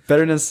really? me.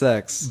 Better than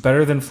sex.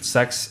 Better than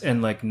sex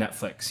and like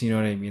Netflix. You know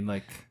what I mean?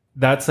 Like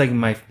that's like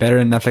my Better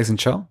than Netflix and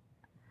chill?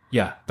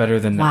 yeah. Better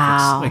than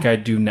Wow. Netflix. Like I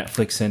do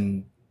Netflix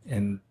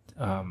and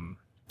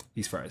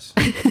these fries.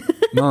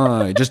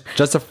 No, just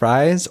the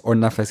fries or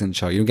Netflix and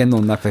chill. You get no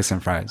Netflix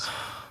and fries.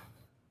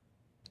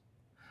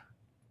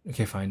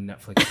 Okay, fine.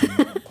 Netflix.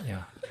 And,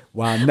 yeah.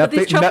 Wow, these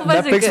Netflix, truffle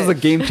fries are Netflix was good. a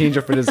game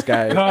changer for this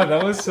guy. God,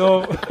 that was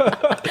so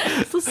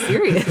so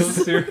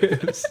serious.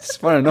 serious.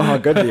 Just want to know how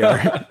good they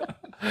are.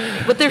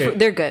 But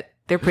they're good.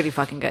 They're pretty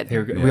fucking good. They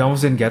were good. We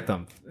almost didn't get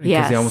them because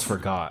Yes. they almost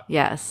forgot.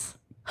 Yes.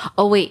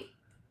 Oh wait.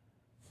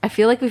 I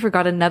feel like we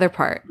forgot another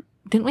part.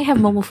 Didn't we have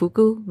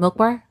Momofuku milk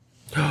bar?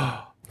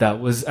 That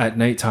was at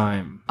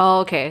nighttime. Oh,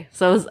 okay.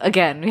 So it was,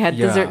 again, we had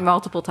Yeah. dessert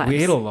multiple times.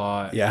 We ate a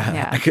lot. Yeah,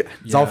 Yeah.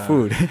 it's all Yeah.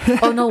 food.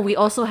 Oh no, we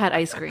also had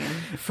ice cream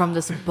from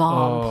this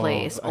bomb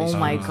place. Oh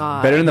my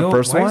god. Better than the Yo,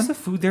 first why one? is the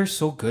food there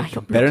so good?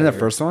 compared Better than to the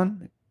first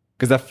one?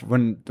 Because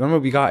remember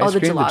we got ice the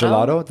cream,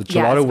 gelato. the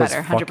Yeah, gelato it's was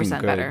better. fucking 100%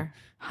 good. better.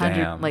 100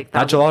 Damn. like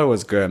that gelato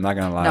was good. I'm not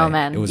gonna lie. No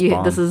man, it was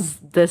bomb.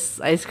 this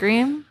ice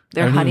cream.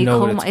 Their I don't even know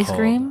what honeycomb it's ice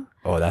cream.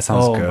 Oh, that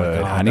sounds Oh my good. God,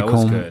 that was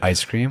Honeycomb good.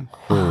 ice cream.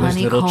 There's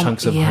little Honeycomb,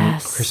 chunks of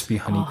yes. crispy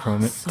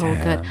honeycomb. So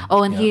good. Damn.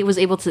 Oh, and he was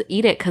able to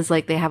eat it because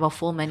like they have a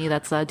full menu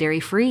that's dairy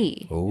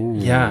free. Oh,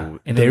 Yeah, and it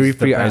was the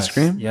dairy-free ice best.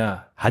 cream. Yeah,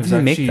 How It did was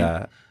you make actually,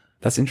 that?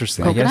 That's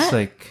interesting. I guess Coconut?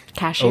 like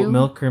Cashew? oat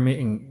milk or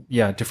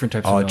different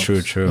types Oh, of milks.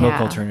 true, true. Milk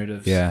Yeah.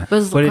 alternatives. Yeah, But, it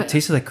was but quite- it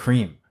tasted like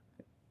cream.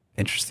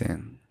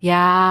 interesting.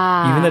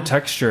 yeah. Even the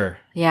texture.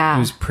 Yeah. It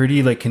was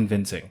pretty like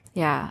convincing.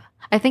 Yeah.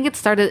 I think it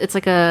started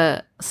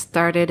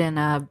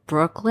in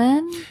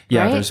Brooklyn.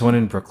 Yeah, right? there's one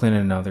in Brooklyn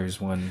and now there's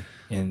one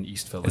in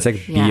East Village. It's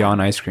like Yeah. Beyond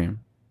ice cream.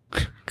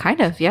 Kind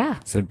of, yeah.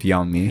 It's like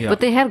Beyond Me. Yeah. But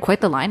they had quite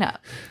the lineup.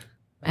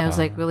 And it was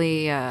like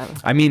really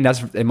I mean,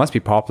 it must be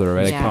popular,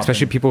 right? Like, Yeah.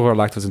 especially people who are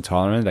lactose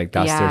intolerant. Like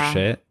that's Yeah. their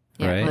shit,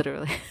 yeah, right?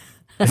 literally.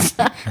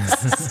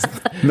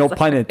 No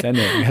pun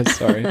intended. Yes,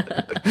 sorry.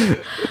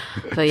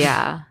 But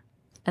yeah.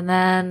 And and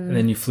then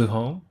then you flew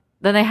home.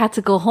 I had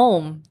to go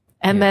home.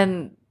 And Yeah.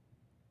 then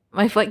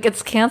my flight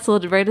gets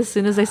canceled right as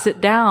soon as I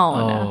sit down.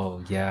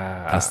 Oh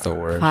yeah, That's the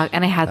worst. Fuck,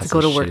 and I had That's to go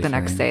a to work shitty the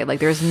next feeling. day. Like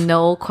there's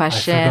no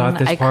question. forgot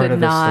this I part could of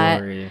the not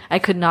story. I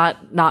could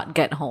not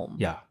get home.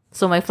 Yeah,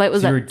 So my flight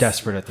was so you at were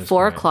desperate at this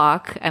 4 point.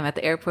 o'clock. I'm at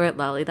the airport,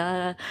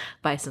 la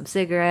buy some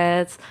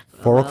cigarettes.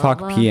 4 blah, o'clock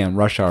blah, blah. p.m.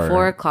 rush hour.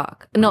 4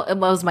 o'clock. No, it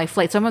was my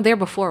flight. So I'm there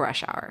before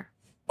rush hour.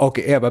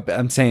 Okay, yeah, but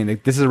I'm saying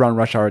like this is around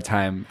rush hour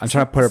time. I'm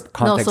trying to put a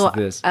context no, so of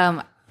this.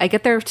 I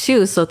get there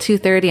too. So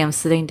 2:30, I'm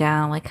sitting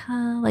down, like,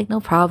 like no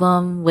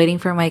problem, waiting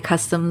for my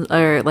customs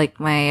or like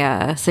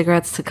my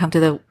cigarettes to come to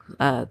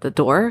the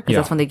door because Yeah.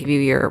 that's when they give you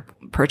your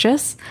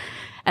purchase.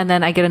 And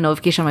then I get a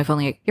notification on my phone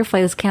like your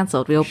flight is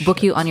canceled. We'll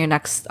book you on the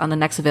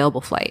next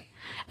available flight.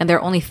 And there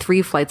are only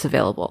 3 flights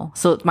available.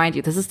 So mind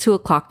you, this is 2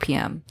 o'clock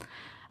p.m.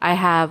 I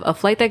have a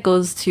flight that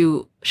goes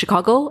to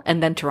Chicago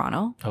and then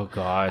Toronto. Oh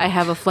god, I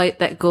have a flight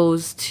that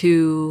goes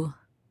to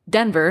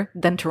Denver,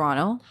 then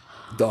Toronto.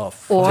 The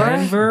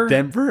Or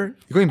Denver?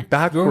 You're going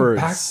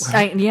backwards.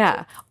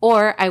 yeah.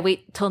 Or I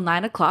wait till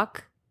 9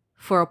 o'clock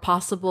for a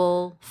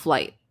possible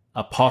flight.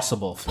 a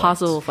possible flight.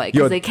 Possible flight. Yo,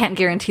 Because they can't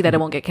guarantee that it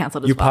won't get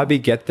canceled as You well. probably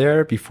get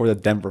there before the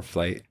Denver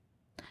flight.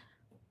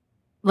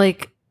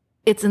 Like,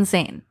 it's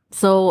insane.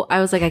 So I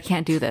was like, I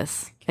can't do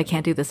this.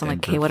 I'm like,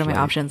 okay, what are my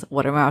flight. options?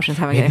 What are my options?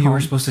 How am I Maybe getting you home?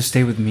 were supposed to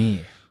stay with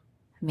me.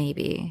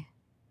 Maybe.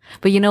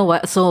 But you know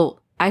what?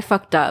 So I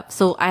fucked up.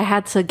 So I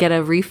had to get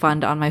a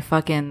refund on my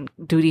fucking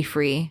duty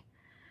free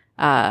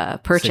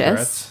purchase.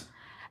 Cigarettes?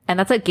 And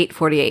that's at gate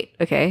 48.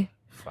 Okay.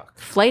 Fuck.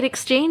 Flight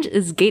exchange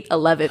is gate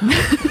 11.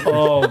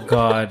 Oh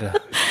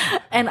god.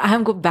 And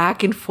I'm go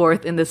back and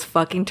forth in this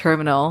fucking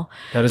terminal.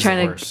 That is the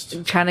trying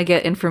worst. trying to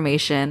get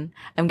information.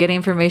 I'm getting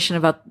information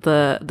about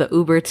the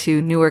Uber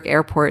to Newark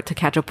Airport to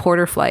catch a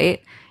Porter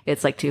flight.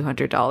 It's like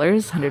 $200,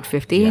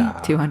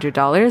 $150,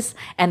 $200.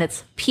 And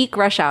it's peak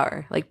rush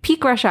hour. Like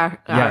peak rush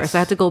hour. Yes. So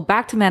I had to go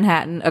back to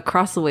Manhattan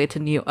across the way to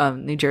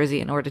New Jersey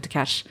in order to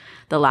catch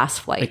the last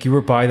flight. Like you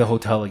were by the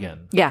hotel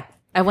again. Yeah.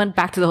 I went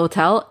back to the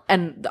hotel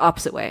and the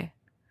opposite way.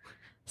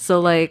 So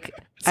like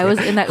I was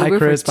in that Hi, Uber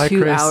Chris. for Bye,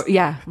 2 Chris. hours.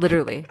 Yeah,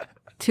 literally.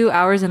 2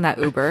 hours in that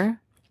Uber.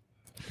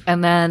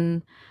 And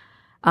then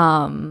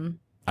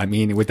I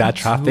mean, with that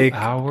traffic, 2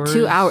 hours.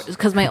 2 hours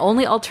because my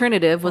only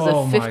alternative was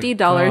Oh a my $50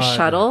 God.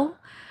 shuttle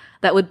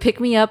that would pick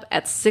me up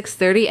at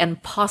 6:30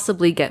 and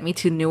possibly get me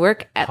to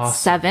Newark at Possibly.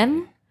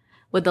 7,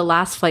 with the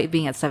last flight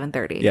being at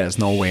 7:30. yeah, there's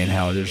no way in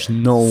hell. There's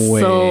no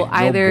way. So No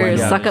either bueno.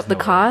 Yeah, suck there's up the no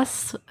way.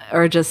 costs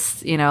or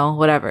just,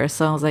 whatever.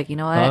 So I was like, you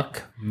know what?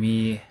 Fuck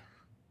me.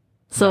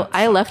 So That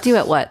I left you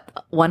at what?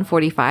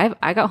 1:45.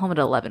 I got home at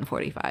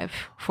 11:45.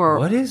 For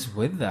What is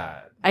with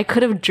that? I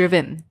could have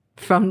driven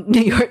from New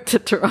York to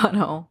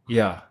Toronto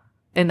Yeah.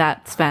 in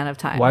that span of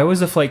time. Why was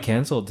the flight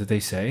canceled? Did they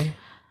say?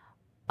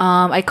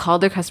 I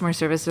called their customer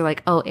service. They're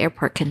like, "Oh,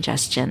 airport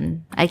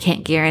congestion. I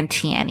can't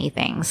guarantee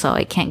anything, so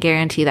I can't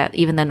guarantee that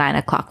even the 9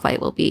 o'clock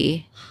flight will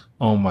be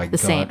Oh my god. the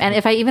same." And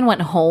if I even went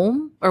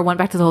home or went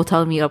back to the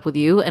hotel to meet up with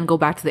you and go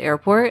back to the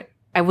airport,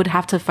 I would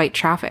have to fight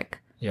traffic.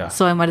 yeah.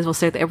 So I might as well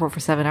stay at the airport for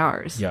 7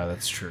 hours. Yeah,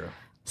 that's true.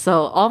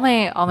 So all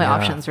my Yeah,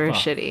 options were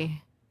fuck.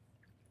 shitty.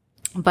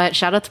 But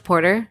shout out to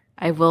Porter.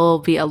 I will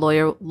be a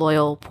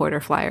loyal Porter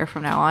flyer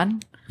from now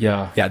on.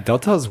 Yeah. Yeah,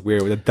 Delta is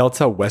weird. With the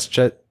Delta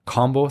WestJet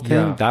combo thing,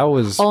 Yeah. that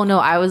was. Oh no,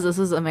 this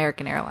was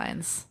American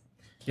Airlines.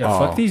 Yeah, Oh.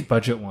 fuck these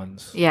budget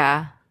ones.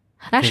 Yeah.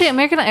 Actually,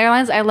 American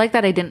Airlines, I like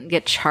that I didn't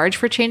get charged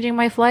for changing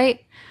my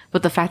flight,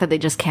 but the fact that they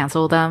just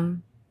canceled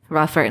them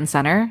left, right, and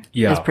center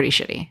Yeah. is pretty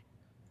shitty.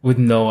 With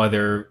no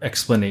other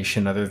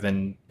explanation other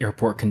than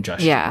airport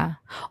congestion. Yeah.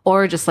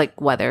 Or just like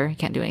weather. You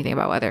can't do anything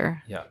about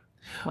weather. Yeah.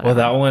 Whatever. Well,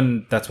 that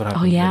one, that's what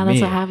happened Oh yeah, to that's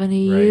me, what happened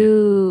to right?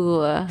 you.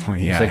 Oh,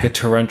 It's yeah. like a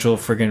torrential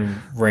friggin'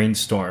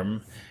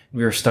 rainstorm.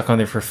 We were stuck on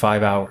there for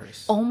 5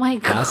 hours. Oh my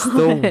god. That's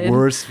the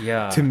worst.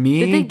 Yeah. To me,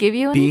 Did they give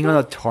you being on a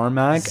anything?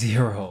 tarmac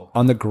 0.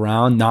 on the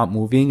ground, not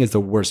moving, is the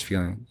worst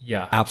feeling.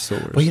 Yeah.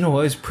 Absolute worst. But you know what?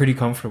 It was pretty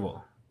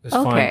comfortable. It was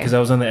fine Okay. because I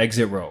was on the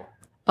exit row.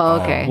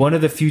 Oh, okay. One of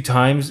the few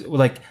times,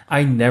 like,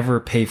 I never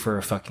pay for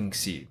a fucking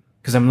seat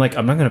because I'm like,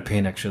 I'm not going to pay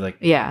an extra like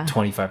Yeah.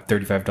 $25,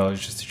 $35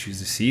 just to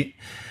choose a seat.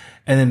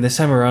 And then this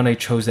time around, I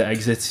chose the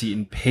exit seat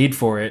and paid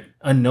for it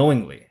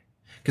unknowingly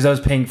because I was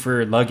paying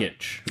for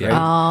luggage. Right?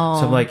 Oh.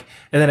 So I'm like,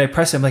 and then I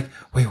press it. I'm like,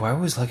 wait, why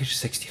was luggage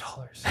 $60?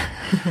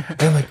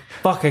 And I'm like,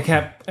 fuck, I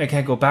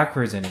can't go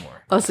backwards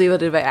anymore. Oh, so you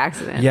did it by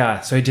accident. Yeah,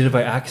 so I did it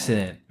by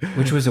accident,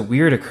 which was a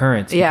weird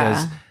occurrence Yeah.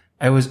 because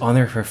I was on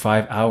there for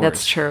 5 hours.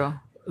 That's true.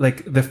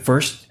 Like the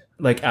first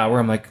like hour,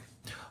 I'm like,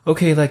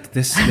 okay, like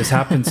this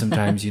happens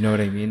sometimes. You know what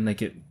I mean?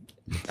 Like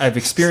I've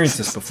experienced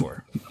this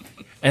before.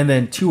 And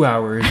then 2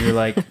 hours, you're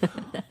like,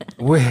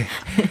 wait,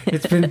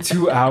 it's been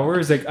 2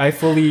 hours. Like I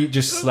fully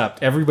just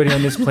slept. Everybody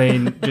on this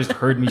plane just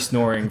heard me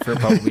snoring for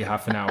probably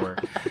half an hour,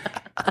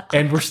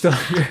 and we're still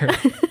here.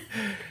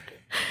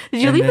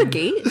 Did you And leave the then-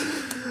 gate?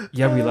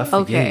 Yeah, we left the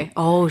Okay. gate.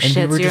 Oh And we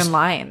shit, were so you're just- in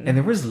line. And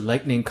there was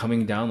lightning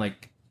coming down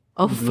like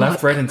Oh left,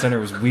 fuck. right, and center.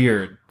 Was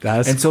weird.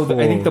 That's and so I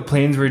think cool. the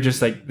planes were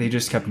just like they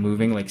just kept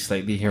moving like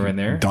slightly here and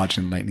there.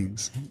 Dodging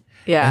lightnings.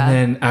 Yeah. And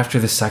then after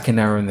the second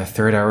hour and the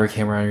third hour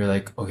came around, you're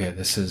like, okay,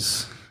 this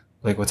is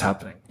like what's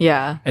happening.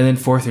 yeah. And then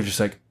fourth, you're just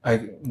like,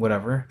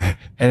 whatever. And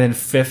then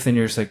fifth, and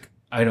you're just like,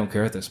 I don't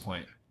care at this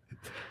point.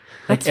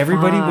 Like That's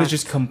everybody was fucked.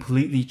 just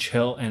completely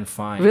chill and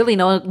fine. Really,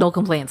 no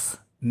complaints.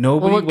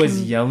 Nobody Well, what was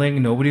can-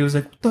 yelling. Nobody was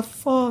like, what the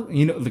fuck?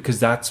 You know, because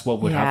that's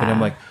what would happen. Yeah.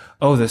 I'm like,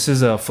 oh, this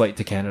is a flight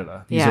to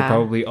Canada. These are Yeah.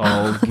 probably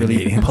all really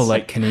Canadians.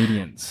 polite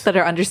Canadians. That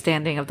are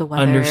understanding of the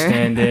weather.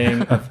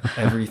 Understanding of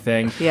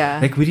everything. Yeah.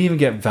 Like we didn't even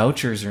get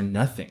vouchers or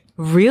nothing.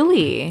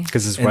 Really?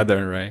 Because it's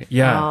weather, right?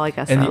 Yeah. Oh, I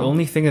guess And the so.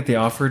 only thing that they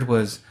offered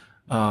was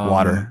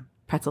Water.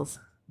 Pretzels.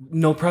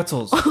 no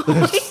pretzels.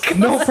 Oh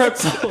No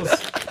pretzels.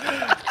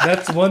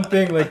 That's one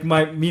thing. Like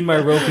me and my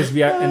row, because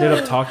we ended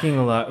up talking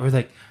a lot. We're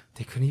like,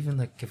 they couldn't even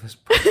like give us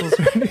pretzels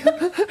or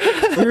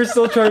anything. We were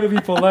still trying to be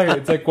polite.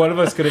 It's like one of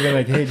us could have been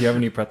like, hey, do you have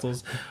any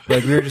pretzels?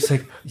 Like we were just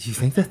like, you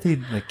think that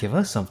they'd like give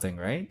us something,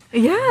 right?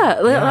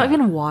 Yeah. Yeah. Not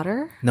even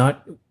water.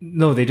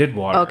 No, they did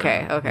water.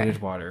 Okay, okay. They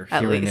did water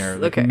At here and least, there.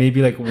 Like okay.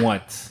 maybe like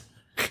once.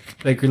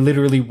 Like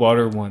literally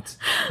water once.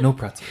 No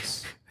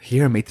pretzels.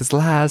 Here, make this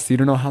last. You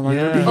don't know how long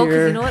Yeah. it'll be Oh, here.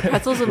 because you know what?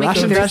 Pretzels will make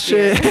you Ration that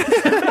thirsty.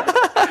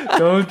 shit.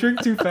 Don't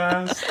drink too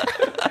fast.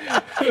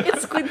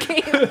 It's Squid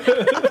Game.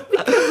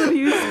 Because of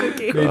you, Squid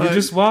Game. Maybe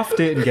just waft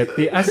it and get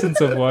the essence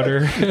of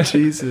water.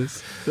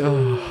 Jesus.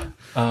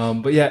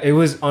 But yeah, it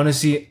was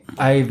honestly,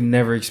 I've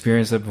never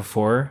experienced it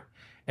before.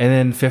 And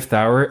then fifth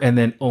hour, and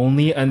then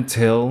only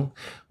until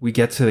we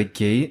get to the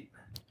gate,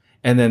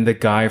 and then the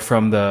guy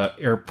from the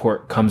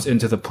airport comes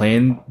into the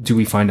plane, do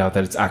we find out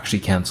that it's actually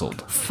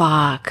canceled.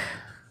 Fuck.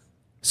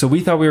 So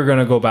we thought we were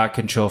gonna go back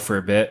and chill for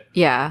a bit,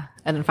 Yeah.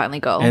 And then finally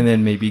go. and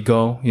then maybe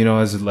go,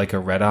 as like a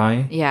red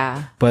eye.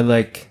 yeah. But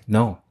like,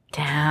 no.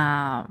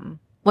 Damn.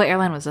 What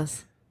airline was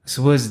this? This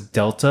was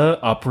Delta,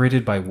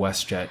 operated by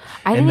WestJet,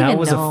 I and didn't that even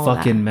was a know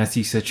fucking that.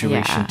 messy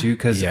situation Yeah. too.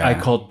 Because Yeah. I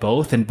called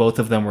both, and both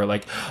of them were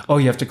like, "Oh,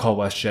 you have to call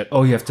WestJet.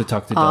 Oh, you have to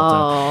talk to Delta."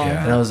 Oh.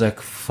 Yeah. And I was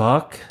like,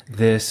 "Fuck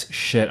this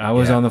shit!" I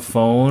was Yeah. on the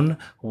phone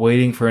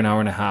waiting for an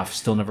hour and a half,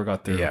 still never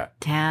got through. Yeah.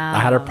 Damn. I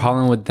had a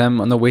problem with them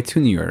on the way to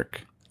New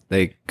York.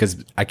 Like, because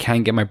I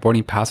can't get my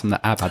boarding pass on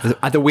the app. I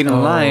had to wait in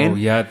Oh, line.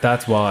 yeah,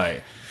 that's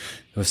why.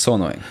 It was so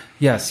annoying.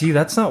 Yeah, see,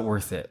 that's not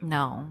worth it.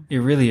 No. It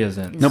really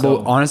isn't. No, So-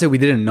 but honestly, we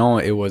didn't know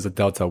it was a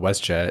Delta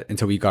WestJet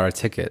until we got our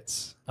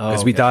tickets.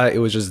 Because Oh, we okay. thought it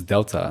was just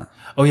Delta.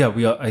 oh yeah,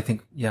 I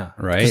think, yeah,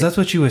 Right? Because that's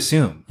what you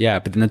assume. Yeah,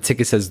 but then the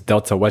ticket says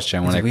Delta WestJet.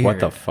 And we're It's like, what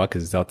the weird. fuck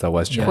is Delta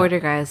WestJet? Yeah.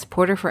 Porter, guys.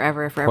 Porter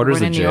forever. Forever. Porter's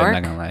We're in New legit, I'm York.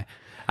 not gonna lie.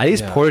 At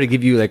least Yeah. Porter to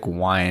give you like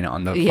wine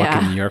on the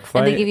fucking New York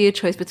flight. And they give you a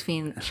choice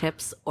between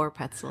chips or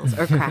pretzels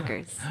or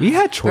crackers. we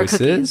had choices.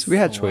 cookies. We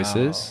had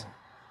choices.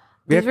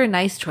 These were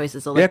nice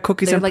choices. Though. we had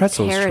cookies They're and like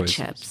pretzels carrot choices.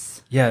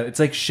 chips. Yeah, it's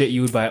like shit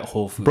you would buy at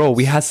Whole Foods. Bro,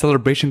 we had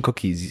celebration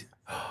cookies.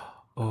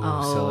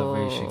 oh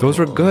celebration. Those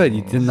were good.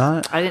 You did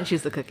not? I didn't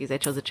choose the cookies. I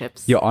chose the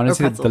chips. Yo, Or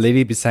honestly, the pretzels.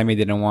 lady beside me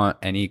didn't want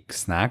any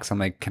snacks. I'm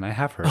like, can I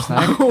have her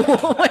snack?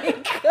 Oh my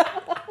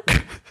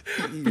god!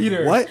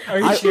 Peter, What? Are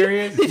you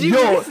serious? Did you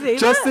Yo, really say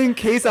just that? in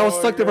case I was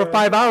stuck there for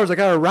 5 hours, I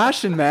got a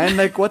ration, man.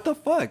 Like, what the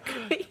fuck?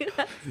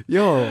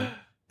 Yo,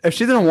 if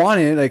she didn't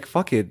want it, like,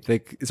 fuck it.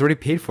 Like, it's already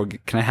paid for.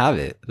 Can I have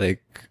it?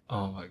 Like,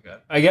 Oh my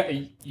god! I get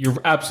you're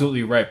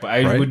absolutely right, but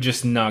I Right? would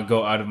just not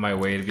go out of my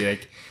way to be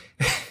like,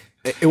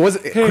 it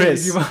wasn't "Hey,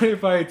 Chris. do you mind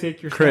if I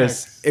take your Chris,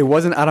 snacks?" it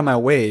wasn't out of my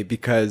way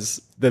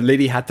because the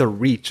lady had to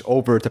reach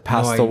over to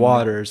pass No, I the know.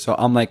 water. So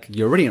I'm like,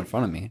 you're already in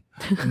front of me.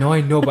 No,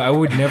 I know, but I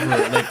would never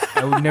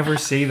I would never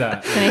say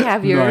that. Can I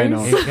have yours? No, I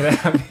know.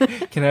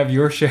 Hey, can I have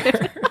your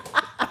share?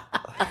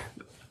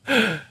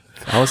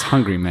 I was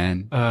hungry,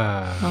 man.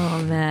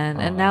 Oh man!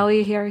 And now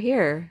we are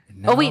here.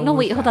 Oh wait, no, Now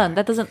wait, hold on.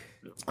 That doesn't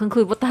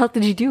conclude. What the hell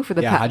did you do for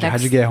the Yeah,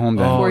 how'd you get home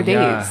then? Oh, 4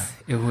 yeah.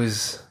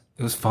 days.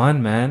 It was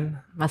fun, man.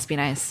 Must be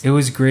nice. It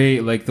was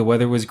great. Like the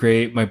weather was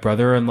great. My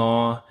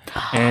brother-in-law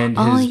and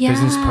Oh, his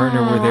business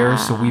partner were there, yeah.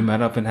 so we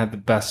met up and had the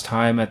best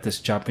time at this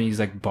Japanese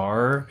like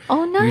bar.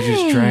 Oh, We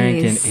just drank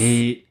and nice.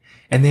 ate,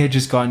 and they had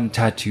just gotten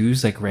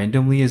tattoos like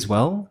randomly as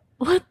well.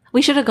 What?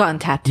 We should have gotten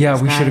tattoos. Yeah,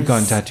 we should have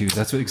gotten guys. tattoos.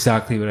 That's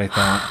exactly what I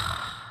thought.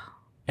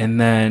 And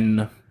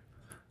then,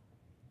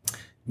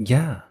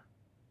 yeah,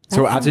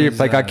 So after your was,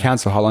 flight got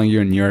canceled, how long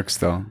you in New York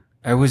still?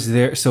 I was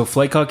there. So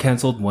flight got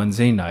canceled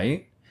Wednesday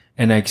night,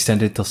 and I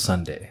extended till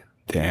Sunday.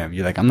 Damn,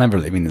 you're like, I'm never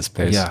leaving this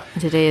place. Yeah,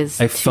 Today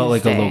is. I felt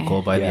like a Tuesday.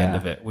 local by the end Yeah.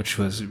 of it, which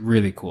was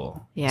really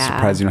cool. Yeah.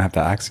 Surprised you don't have the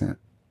accent.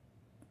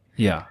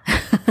 Yeah,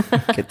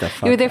 Get the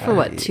fuck You were there for outta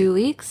what? here. 2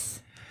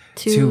 weeks?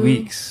 2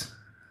 weeks.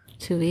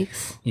 2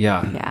 weeks.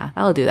 Yeah, Yeah,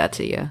 that'll do that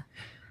to you.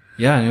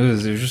 yeah, and it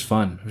was just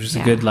fun. It was just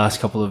Yeah. a good last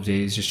couple of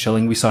days, just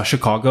chilling. We saw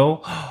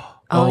Chicago.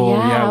 Oh,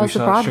 yeah, how we was the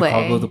saw Broadway?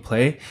 Chicago the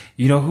play.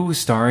 You know who was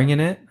starring in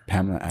it?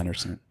 Pamela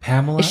Anderson.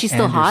 Pamela. Is she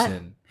still hot?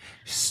 Anderson.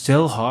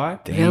 Still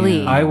hot.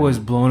 Really? I was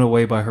blown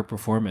away by her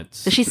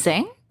performance. Does she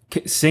sing?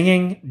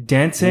 Singing,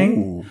 dancing.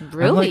 Ooh. I'm like,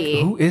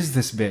 Really? who is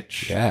this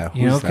bitch? Yeah,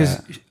 you know, who's because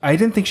that? I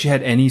didn't think she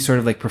had any sort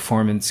of like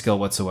performance skill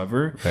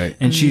whatsoever. Right.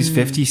 And she's Mm.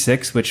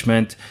 56, which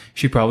meant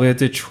she probably had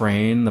to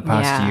train the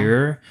past Yeah.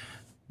 year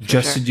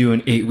just sure. to do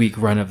an 8-week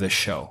run of the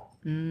show.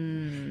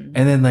 Mm.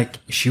 And then like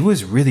she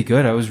was really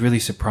good. I was really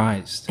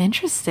surprised.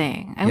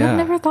 Interesting. I would Yeah. have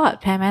never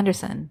thought Pam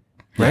Anderson.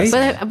 Right?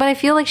 But I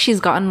feel like she's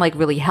gotten like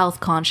really health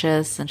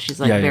conscious and she's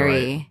like Yeah, you're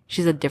very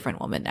she's a different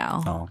woman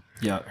now. Oh,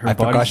 Yeah, her I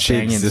forgot body's she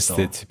banging existed,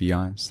 still. to be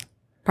honest.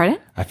 Pardon?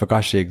 I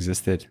forgot she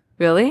existed.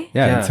 Really?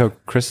 Yeah, Yeah. until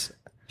Chris,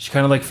 She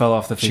kind of like fell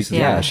off the face of the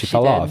Yeah, earth. she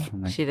fell did. off.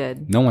 I'm like, she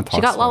did. no one She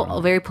talks got about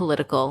her. very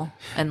political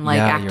and like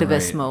Yeah, you're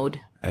activist right. mode.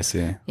 I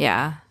see.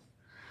 Yeah.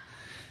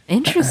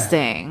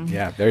 Interesting.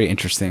 Yeah, very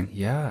interesting.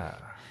 Yeah.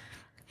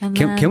 And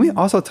Can we then-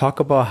 also talk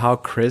about how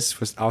Chris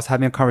was? I was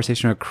having a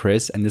conversation with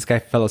Chris, and this guy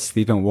fell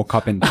asleep and woke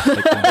up in like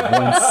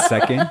in 1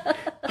 second.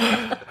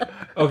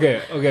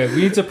 Okay,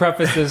 we need to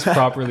preface this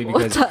properly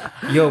because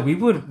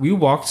we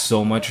walked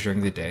so much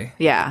during the day.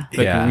 Yeah.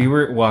 Like Yeah. we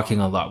were walking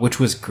a lot, which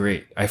was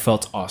great. I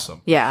felt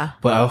awesome. Yeah.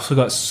 But I also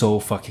got so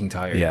fucking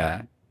tired.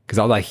 Yeah, because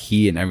all that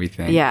heat and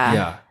everything. Yeah.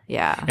 Yeah.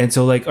 Yeah. And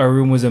so like our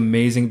room was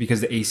amazing because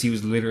the AC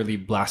was literally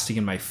blasting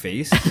in my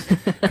face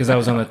because I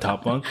was on the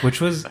top bunk, it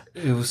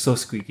was so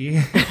squeaky.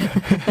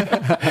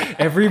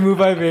 Every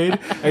move I made,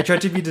 I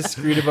tried to be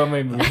discreet about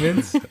my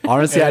movements.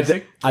 Honestly, And I, it's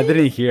like, I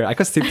didn't hear. I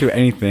could sleep through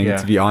anything, Yeah.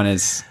 to be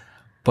honest.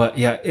 But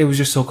yeah, it was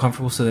just so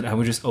comfortable so that I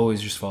would just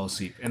always just fall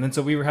asleep. And then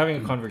so we were having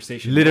a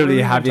conversation. Literally What were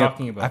we having.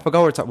 talking I about.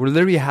 forgot what we're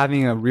literally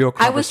having a real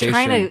I was conversation.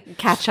 trying to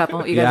catch up on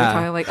what you guys Yeah. were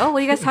talking about. Like, oh, what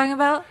are you guys talking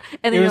about?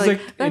 And It then was you're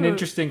like like, an "Oh."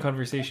 interesting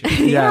conversation.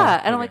 Yeah.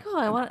 Yeah. And I'm like, oh,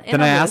 I want.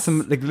 Then I asked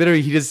him, like, literally,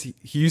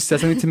 you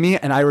said something to me,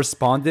 and I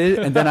responded,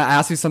 and then I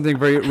asked you something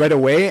right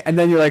away, and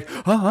then you're like,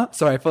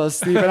 sorry, I fell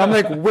asleep, and I'm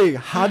like, wait,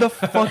 how the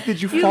fuck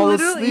did you fall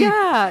asleep?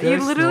 Yeah, Did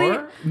you I literally.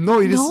 snore? No,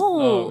 you just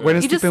No, went you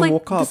asleep just and like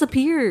woke up.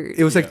 disappeared.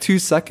 It was like 2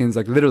 seconds,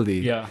 like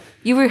literally. Yeah.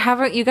 You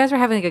guys were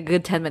having like a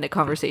good 10-minute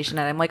conversation,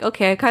 and I'm like,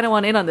 okay, I kind of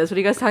want in on this. What are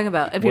you guys talking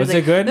about? And Was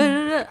Peter's it like, good?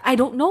 No. I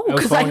don't know I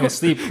was because falling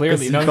asleep,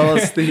 clearly. You No, fell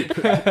asleep.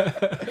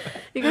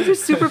 You guys are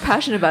super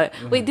passionate about it.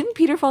 Wait, didn't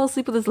Peter fall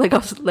asleep with his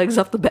legs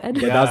off the bed?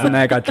 Yeah, that was the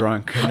night I got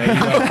drunk.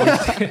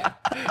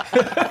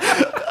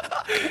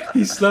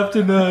 He slept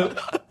in the...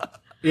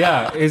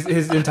 Yeah,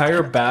 his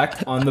entire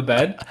back on the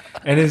bed,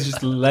 and his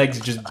just legs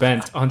just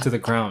bent onto the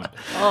ground.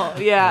 Oh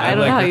yeah, I I'm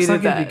don't know how that's you not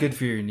did gonna that. be good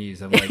for your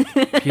knees. I'm like,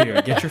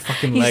 Peter, get your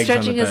fucking He's legs on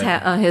the stretching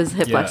bed. his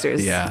hip Yeah.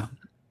 flexors. Yeah.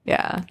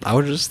 Yeah. I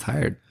was just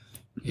tired.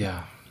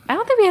 Yeah. I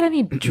don't think we had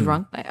any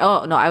drunk night.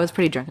 Oh no, I was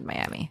pretty drunk in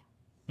Miami.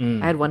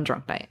 I had one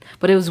drunk night,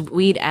 but it was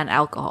weed and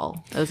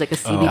alcohol. It was like a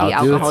CBD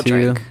I'll do it alcohol to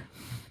you. drink.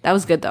 That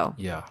was good though.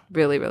 Yeah.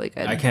 Really, really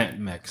good. I can't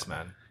mix,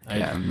 man.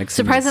 Yeah,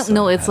 mixing Surprisingly, is so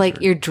no, it's like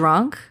hazard. you're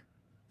drunk,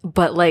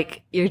 but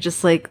like you're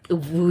just like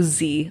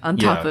woozy on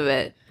top Yeah. of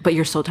it. But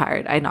you're so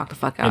tired. I knocked the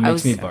fuck out. It I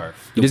makes was. me barf.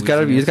 You just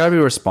gotta be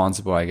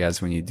responsible, I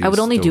guess, when you do. I would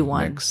only still do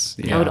one. mix.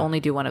 I would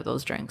only do one of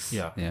those drinks.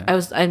 Yeah. Yeah.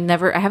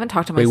 I haven't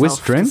talked to Wait, myself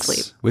which drinks? to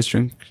sleep. Which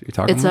drink you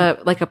talking It's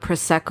about? like a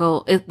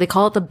prosecco. They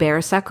call it the Bear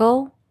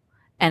Secco,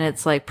 and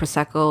it's like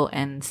prosecco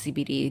and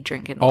CBD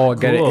drink in Oh, one.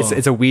 get it. Cool.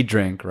 It's a weed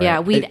drink, right? Yeah,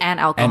 weed and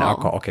alcohol. And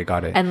alcohol. Okay,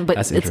 got it. But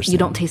That's it's you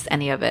don't interesting. taste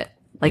any of it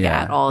like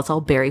Yeah. at all. It's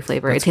all berry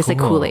flavor. That's it tastes like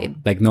cool. Kool-Aid.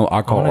 Like no I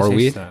alcohol wanna or taste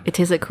weed. that. It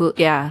tastes like cool.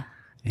 Yeah,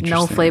 no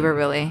Interesting. flavor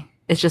really.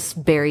 It's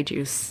just berry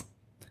juice.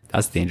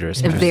 That's dangerous.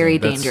 It's man. very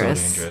That's so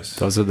dangerous. dangerous.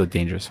 Those are the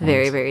dangerous ones.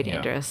 Very, very Yeah.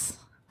 dangerous.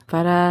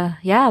 But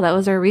yeah, that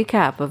was our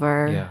recap of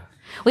our. Yeah.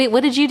 Wait,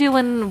 what did you do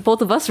when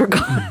both of us were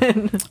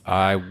gone?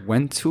 I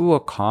went to a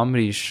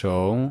comedy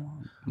show.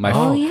 My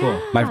Oh, yeah.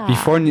 cool.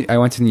 before I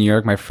went to New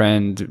York, my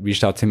friend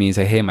reached out to me and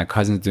said, "Hey, my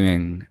cousin's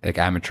doing like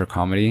amateur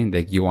comedy.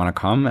 Like, you want to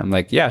come?" I'm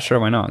like, "Yeah, sure,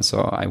 why not?"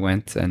 So I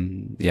went,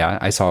 and yeah,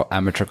 I saw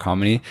amateur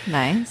comedy.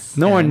 Nice.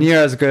 Nowhere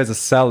near as good as a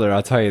Cellar,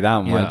 I'll tell you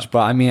that Yeah. much. But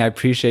I mean, I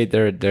appreciate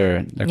their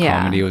Yeah.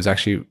 comedy. It was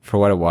actually for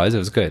what it was. It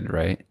was good,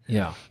 right?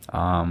 Yeah.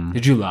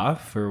 Did you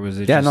laugh or was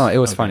it? Yeah, just, no, it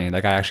was okay. funny.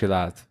 Like, I actually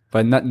laughed,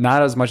 but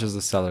not as much as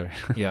the Cellar.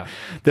 Yeah.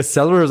 The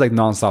Cellar was like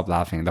nonstop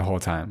laughing the whole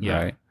time, Yeah.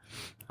 right?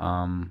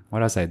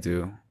 What else I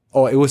do?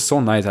 Oh, it was so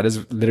nice. I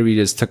just literally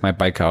just took my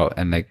bike out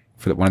and like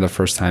for one of the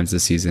first times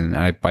this season, and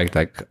I biked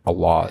like a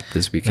lot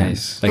this weekend.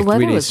 Nice. Like The weather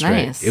 3 days was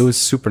straight. nice. It was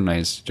super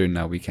nice during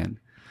that weekend.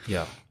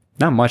 Yeah.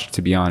 Not much,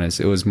 to be honest.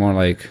 It was more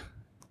like,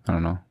 I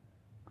don't know.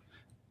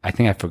 I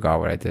think I forgot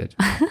what I did,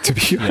 to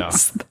be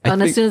honest. I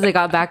And as think- soon as I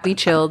got back, we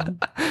chilled.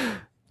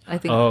 I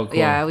think. Oh, cool.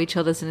 Yeah, we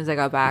chilled as soon as I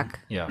got back,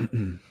 Yeah.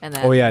 and then.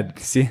 oh yeah,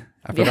 see,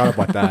 I forgot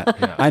about that.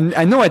 Yeah.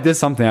 I know I did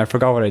something. I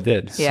forgot what I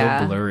did.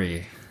 Yeah. So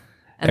blurry.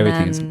 and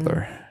Everything's then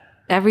blur.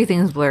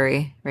 Everything's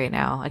blurry right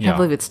now. I can't Yeah.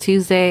 believe it's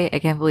Tuesday. I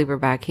can't believe we're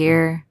back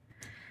here,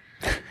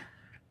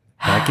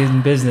 Back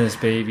in business,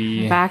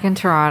 baby. back in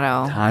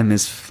Toronto. Time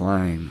is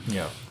flying.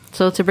 Yeah.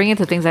 So to bring it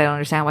to things I don't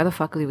understand, why the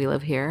fuck do we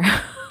live here?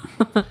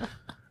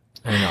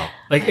 I know.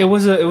 Like it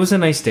was a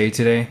nice day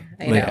today.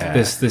 Like know.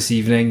 this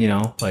evening, you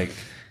know, like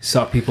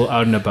saw people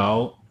out and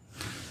about.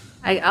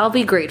 I'll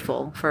be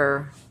grateful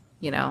for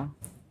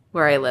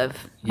where I live.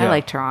 I Yeah.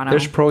 like Toronto.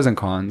 There's pros and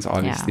cons,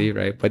 obviously,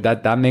 right? But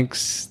that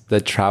makes the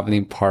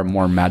traveling part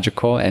more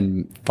magical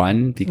and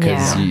fun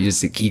because Yeah. you're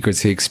just eager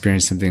to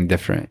experience something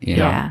different. You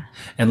know? Yeah.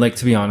 And like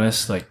to be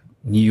honest, like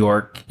New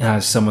York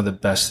has some of the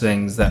best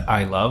things that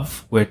I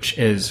love, which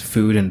is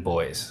food and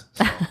boys.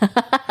 So,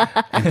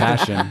 And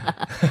passion.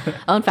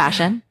 Own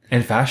fashion.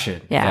 and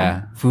fashion. Yeah.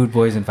 Yeah. Food,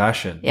 boys, and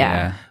fashion.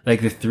 Yeah.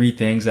 Like the three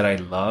things that I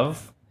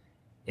love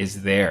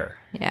is there.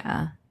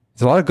 Yeah.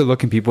 There's a lot of good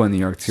looking people in New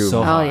York too. So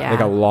Oh hot. yeah. Like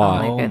a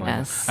lot. Oh my God.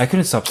 goodness. I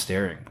couldn't stop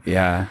staring.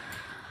 Yeah.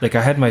 Like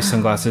I had my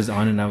sunglasses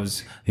on and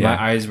Yeah.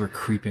 my eyes were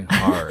creeping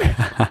hard.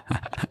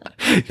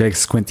 You're like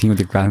squinting with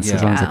the glasses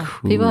Yeah. on. It's Yeah.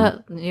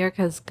 like, ooh. New York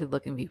has good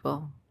looking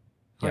people.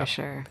 For Yeah.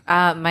 sure.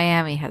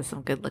 Miami has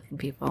some good looking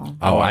people.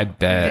 Oh, I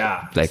bet.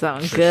 Yeah. Like,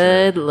 Some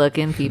good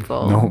looking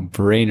people. no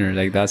brainer.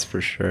 Like, that's for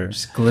sure.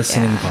 Just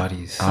glistening Yeah.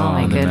 bodies. Oh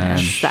my Oh,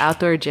 goodness. man. The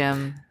outdoor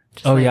gym.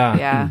 Just Oh, yeah.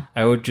 Yeah.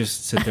 I would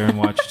just sit there and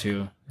watch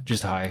too.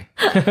 Just high.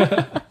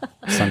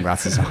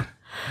 Sunglasses on.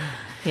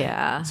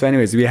 Yeah. So,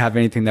 anyways, do we have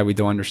anything that we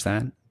don't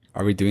understand?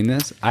 Are we doing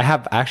this? I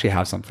actually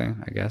have something,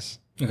 I guess.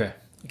 Okay.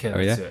 Okay, Oh,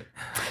 let's yeah? do it.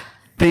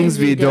 Things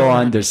we don't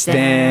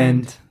understand.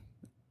 understand.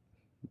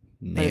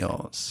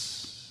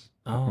 Nails.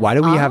 Oh. Why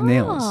do we have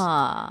nails?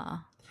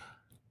 Ah.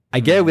 I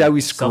get that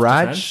we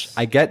scratch. Self-defense?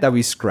 I get that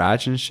we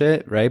scratch and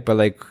shit, right? But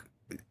like,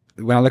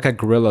 when I look at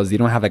gorillas, they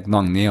don't have like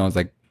long nails.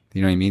 Like,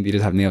 you know what I mean? They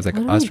just have nails like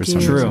What do us we for some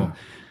do? reason. True.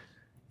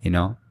 You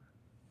know?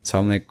 So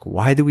I'm like,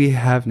 why do we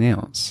have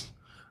nails?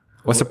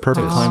 What's the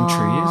purpose? climb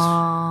trees?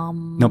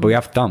 No, but we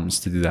have thumbs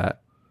to do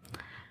that.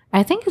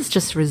 I think it's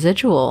just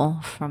residual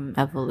from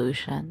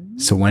evolution.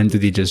 So when do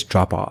they just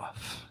drop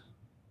off?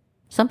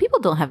 Some people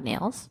don't have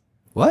nails.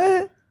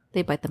 What?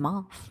 They bite them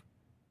off.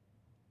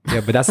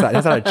 Yeah, but that's not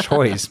a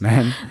choice,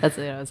 man.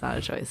 It's not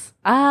a choice.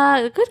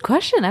 Good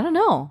question. I don't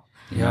know.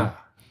 Yeah,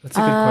 that's a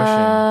good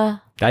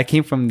question. That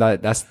came from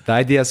that's the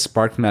idea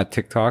sparked from that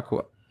TikTok,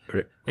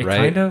 right? It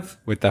kind of.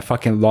 With that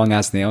fucking long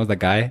ass nails, the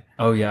guy.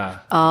 Oh yeah.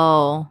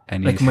 Oh.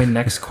 And Like he's- my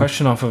next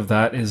question off of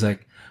that is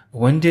like,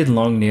 when did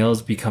long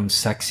nails become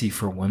sexy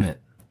for women?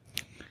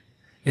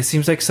 It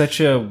seems like such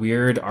a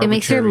weird arbitrary It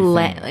makes your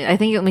thing. I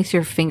think it makes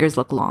your fingers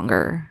look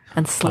longer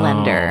and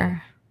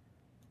slender,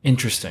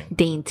 Interesting.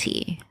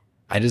 dainty.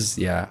 I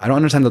don't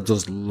understand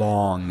those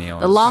long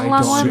nails. The long I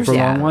don't ones, super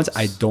yeah. long ones.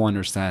 I don't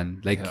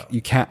understand. Like Yeah.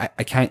 you can't.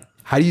 I can't.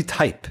 How do you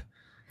type?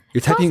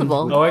 You're typing.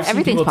 Possible. Oh, I've seen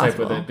Everything's people type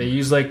with possible. it.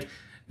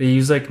 They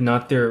use like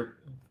not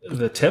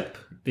the tip.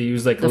 They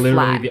use like The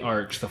literally flat. the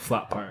arch, the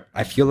flat part.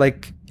 I feel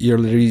like you're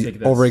literally Like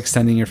this.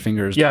 overextending your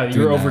fingers. Yeah, doing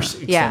you're that.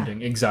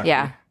 overextending. Exactly.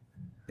 Yeah.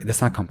 That's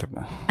not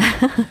comfortable.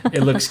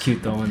 It looks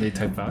cute though when they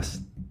type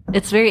fast.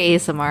 It's very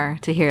ASMR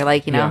to hear,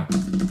 like, you know.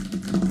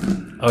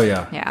 Yeah. Oh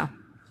yeah. Yeah.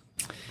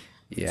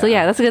 Yeah. So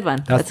yeah, that's a good one.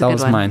 That's a that good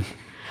was one. mine.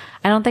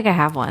 I don't think I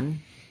have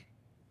one.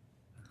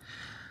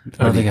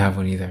 I don't think I have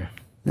one either.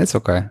 It's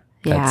okay.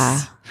 Yeah.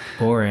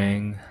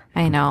 Boring.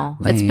 I know.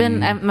 It's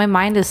been Lame. my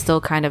mind is still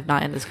kind of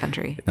not in this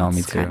country. No, me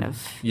It's too. Kind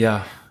of.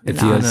 Yeah. It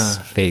It's feels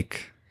kinda-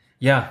 fake.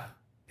 Yeah.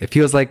 It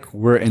feels like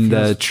we're in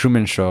the feels-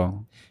 Truman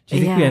Show. Do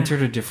you think we Yeah.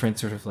 entered a different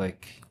sort of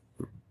like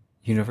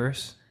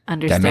universe?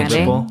 Understanding.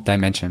 Dimension.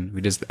 Dimension.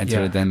 We just entered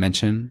Yeah. a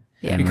dimension.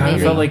 Yeah, It and kind of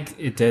maybe. felt like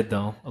it did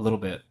though, a little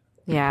bit.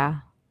 Yeah.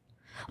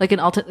 Like an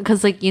alternate,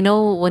 because like, you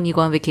know, when you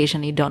go on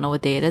vacation, you don't know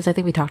what day it is. I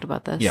think we talked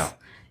about this. Yeah.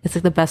 It's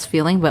like the best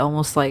feeling, but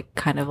almost like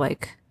kind of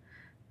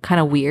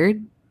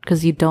weird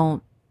because you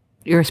don't,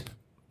 your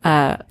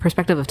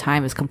perspective of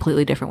time is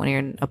completely different when you're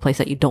in a place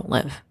that you don't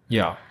live.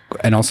 Yeah.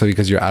 And also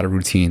because you're out of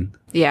routine,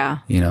 Yeah.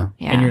 you know?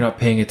 Yeah. And you're not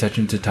paying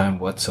attention to time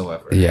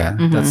whatsoever. Yeah.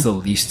 That's the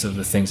least of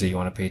the things that you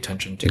want to pay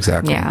attention to.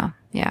 Exactly. Yeah.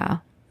 Yeah.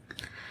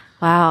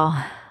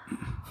 Wow.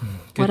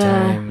 Good What a-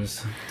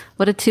 times.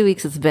 What a 2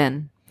 weeks it's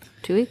been.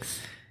 2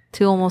 weeks?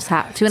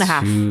 2.5.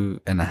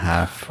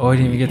 2.5. Oh, I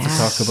didn't even get to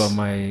Yes. talk about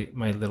my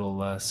little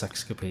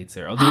sexcapades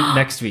there. I'll do it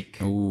next week.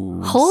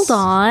 Ooh. Hold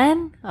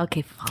on.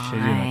 Okay, Should I do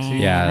next fine.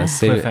 week? Yeah,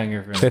 save it.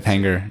 Cliffhanger. For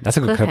Cliffhanger. That's a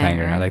good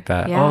cliffhanger. I like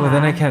that. Yeah. Oh, but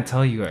then I can't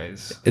tell you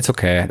guys. It's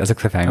okay. That's a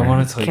cliffhanger. I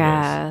want to tell you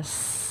guys.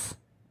 Guess.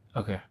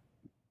 Okay.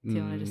 Do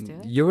you want to just do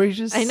it? You already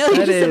just I know you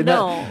said just it. said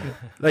no.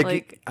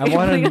 Like, I you're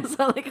want making to. us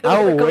sound like a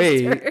I'll roller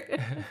wait. coaster.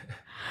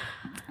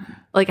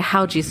 Like,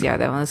 how juicy are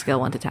they on a scale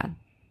of 1 to 10?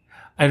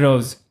 I don't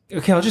know.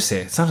 Okay, I'll just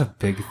say it. It's not a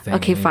big thing.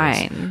 Okay, anyways.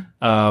 fine.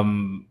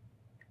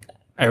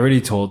 I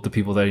already told the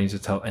people that I need to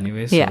tell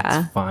anyways. So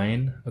Yeah. it's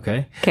fine.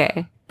 Okay.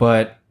 Okay.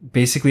 But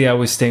basically, I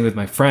was staying with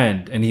my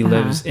friend, and he Uh-huh.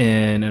 lives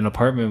in an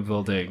apartment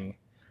building,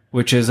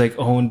 which is like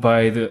owned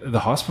by the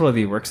hospital that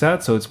he works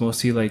at. So it's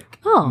mostly like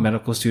Oh.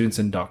 medical students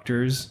and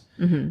doctors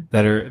Mm-hmm.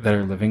 that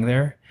are living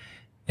there.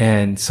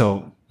 And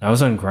so I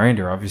was on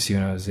Grinder, obviously,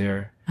 when I was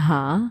there,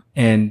 Uh-huh.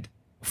 and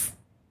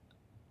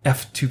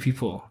two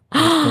people in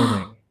this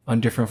building on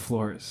different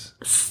floors.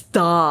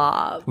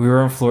 Stop. We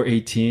were on floor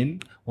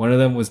 18. One of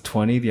them was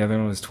 20. The other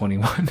one was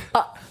 21.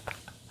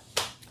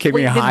 Keep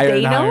Wait, me did higher they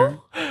and higher.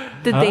 know?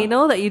 Did they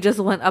know that you just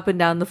went up and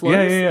down the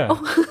floors? Yeah.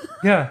 Oh.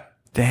 Yeah.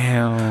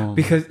 Damn.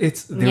 Because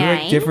they're Yeah.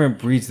 like different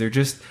breeds. They're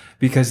just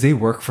because they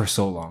work for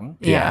so long.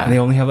 Yeah. And they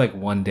only have like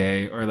one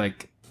day or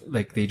like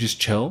they just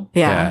chill.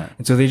 Yeah.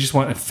 And so they just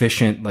want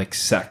efficient like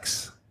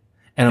sex.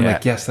 And I'm Yeah.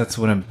 like, yes, that's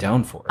what I'm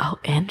down for. Oh,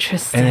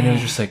 interesting. And then it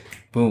was just like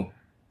boom.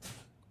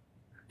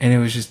 And it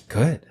was just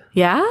good.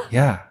 yeah?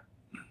 Yeah.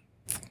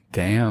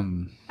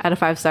 Damn. Out of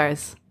 5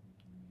 stars.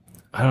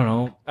 I don't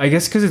know. I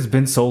guess because it's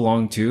been so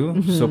long too.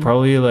 Mm-hmm. So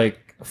probably like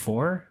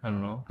 4. I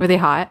don't know. Were they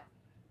hot?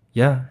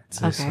 Yeah.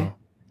 It's Okay. so.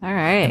 All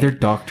right. And they're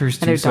doctors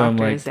too. And they're So I'm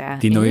doctors, like, yeah.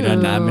 Do you know the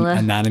Ew.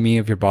 anatomy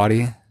of your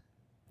body?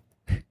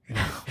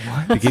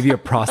 They give you a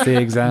prostate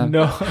exam.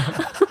 no.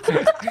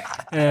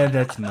 And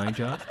that's my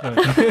job.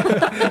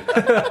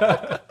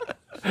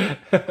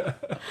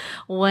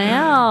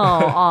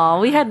 Wow.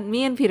 Oh,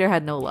 me and Peter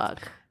had no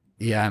luck.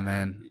 Yeah,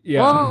 man.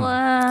 Yeah.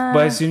 Well,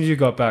 But as soon as you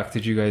got back,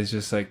 did you guys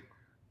just like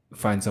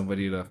find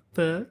somebody to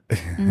fuck?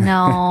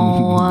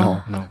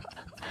 no. No.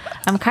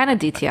 I'm kind of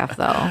DTF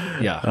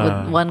though.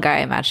 Yeah. With one guy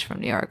I matched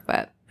from New York,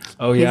 but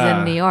Oh he's yeah.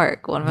 in New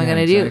York. What am I Yeah,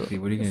 gonna exactly.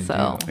 do? What are you gonna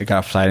So do? I got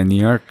a flight in New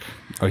York,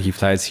 or he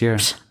flies here.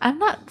 I'm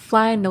not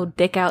flying no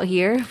dick out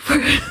here.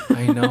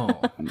 I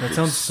know. That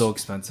sounds so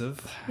expensive.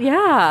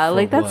 Yeah,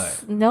 like For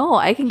that's no.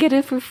 I can get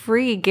it for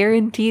free,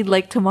 guaranteed,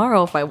 like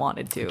tomorrow if I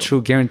wanted to.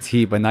 True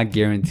guarantee, but not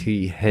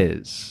guarantee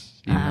his.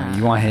 You know,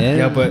 you want his?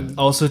 Yeah, but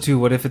also too,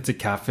 what if it's a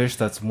catfish?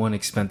 That's one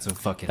expensive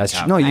fucking that's true.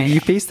 catfish. No,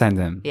 you FaceTime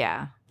them.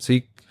 Yeah. So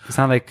it's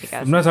not like. guess.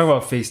 I'm not talking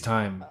about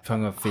FaceTime. I'm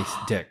talking about face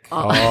dick.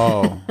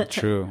 Oh,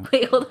 true.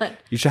 Wait, hold on.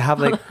 You should have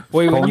like.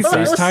 Wait, when phone you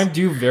sex. FaceTime,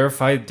 do you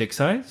verify dick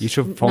size? You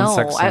should phone No,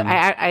 sex them.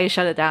 I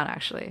shut it down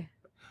actually.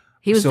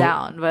 He was So-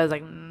 down, but I was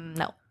like,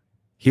 no.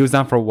 He was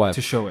down for what?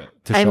 to show it.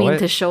 To show it?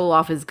 to show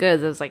off his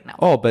goods. I was like, no.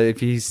 Oh, but if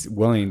he's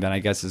willing, then I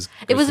guess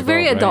It was a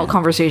very adult right?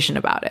 conversation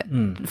about it,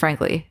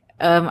 frankly.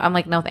 I'm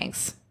like, no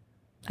thanks.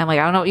 I'm like,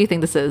 I don't know what you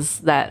think this is,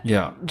 that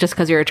Yeah. just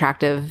because you're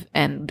attractive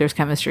and there's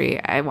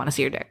chemistry, I want to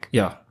see your dick.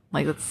 Yeah.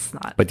 Like, that's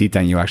not. But deep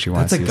down, you actually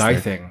want That's to a see guy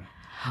his dick. thing.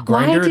 Why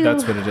Grinder, do-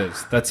 that's what it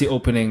is. That's the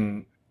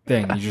opening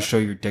thing. You just show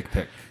your dick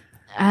pic.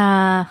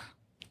 I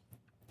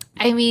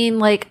mean,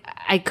 like,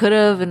 I could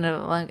have, and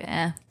like,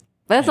 But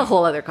that's a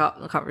whole other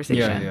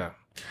conversation. Yeah.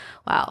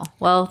 Wow.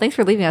 Well, thanks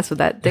for leaving us with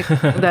that dick,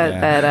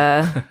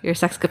 your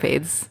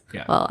sexcapades.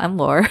 Yeah. Well, I'm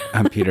Laura.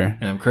 I'm Peter.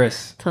 And I'm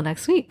Chris. Till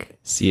next week.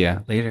 See ya.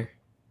 Later.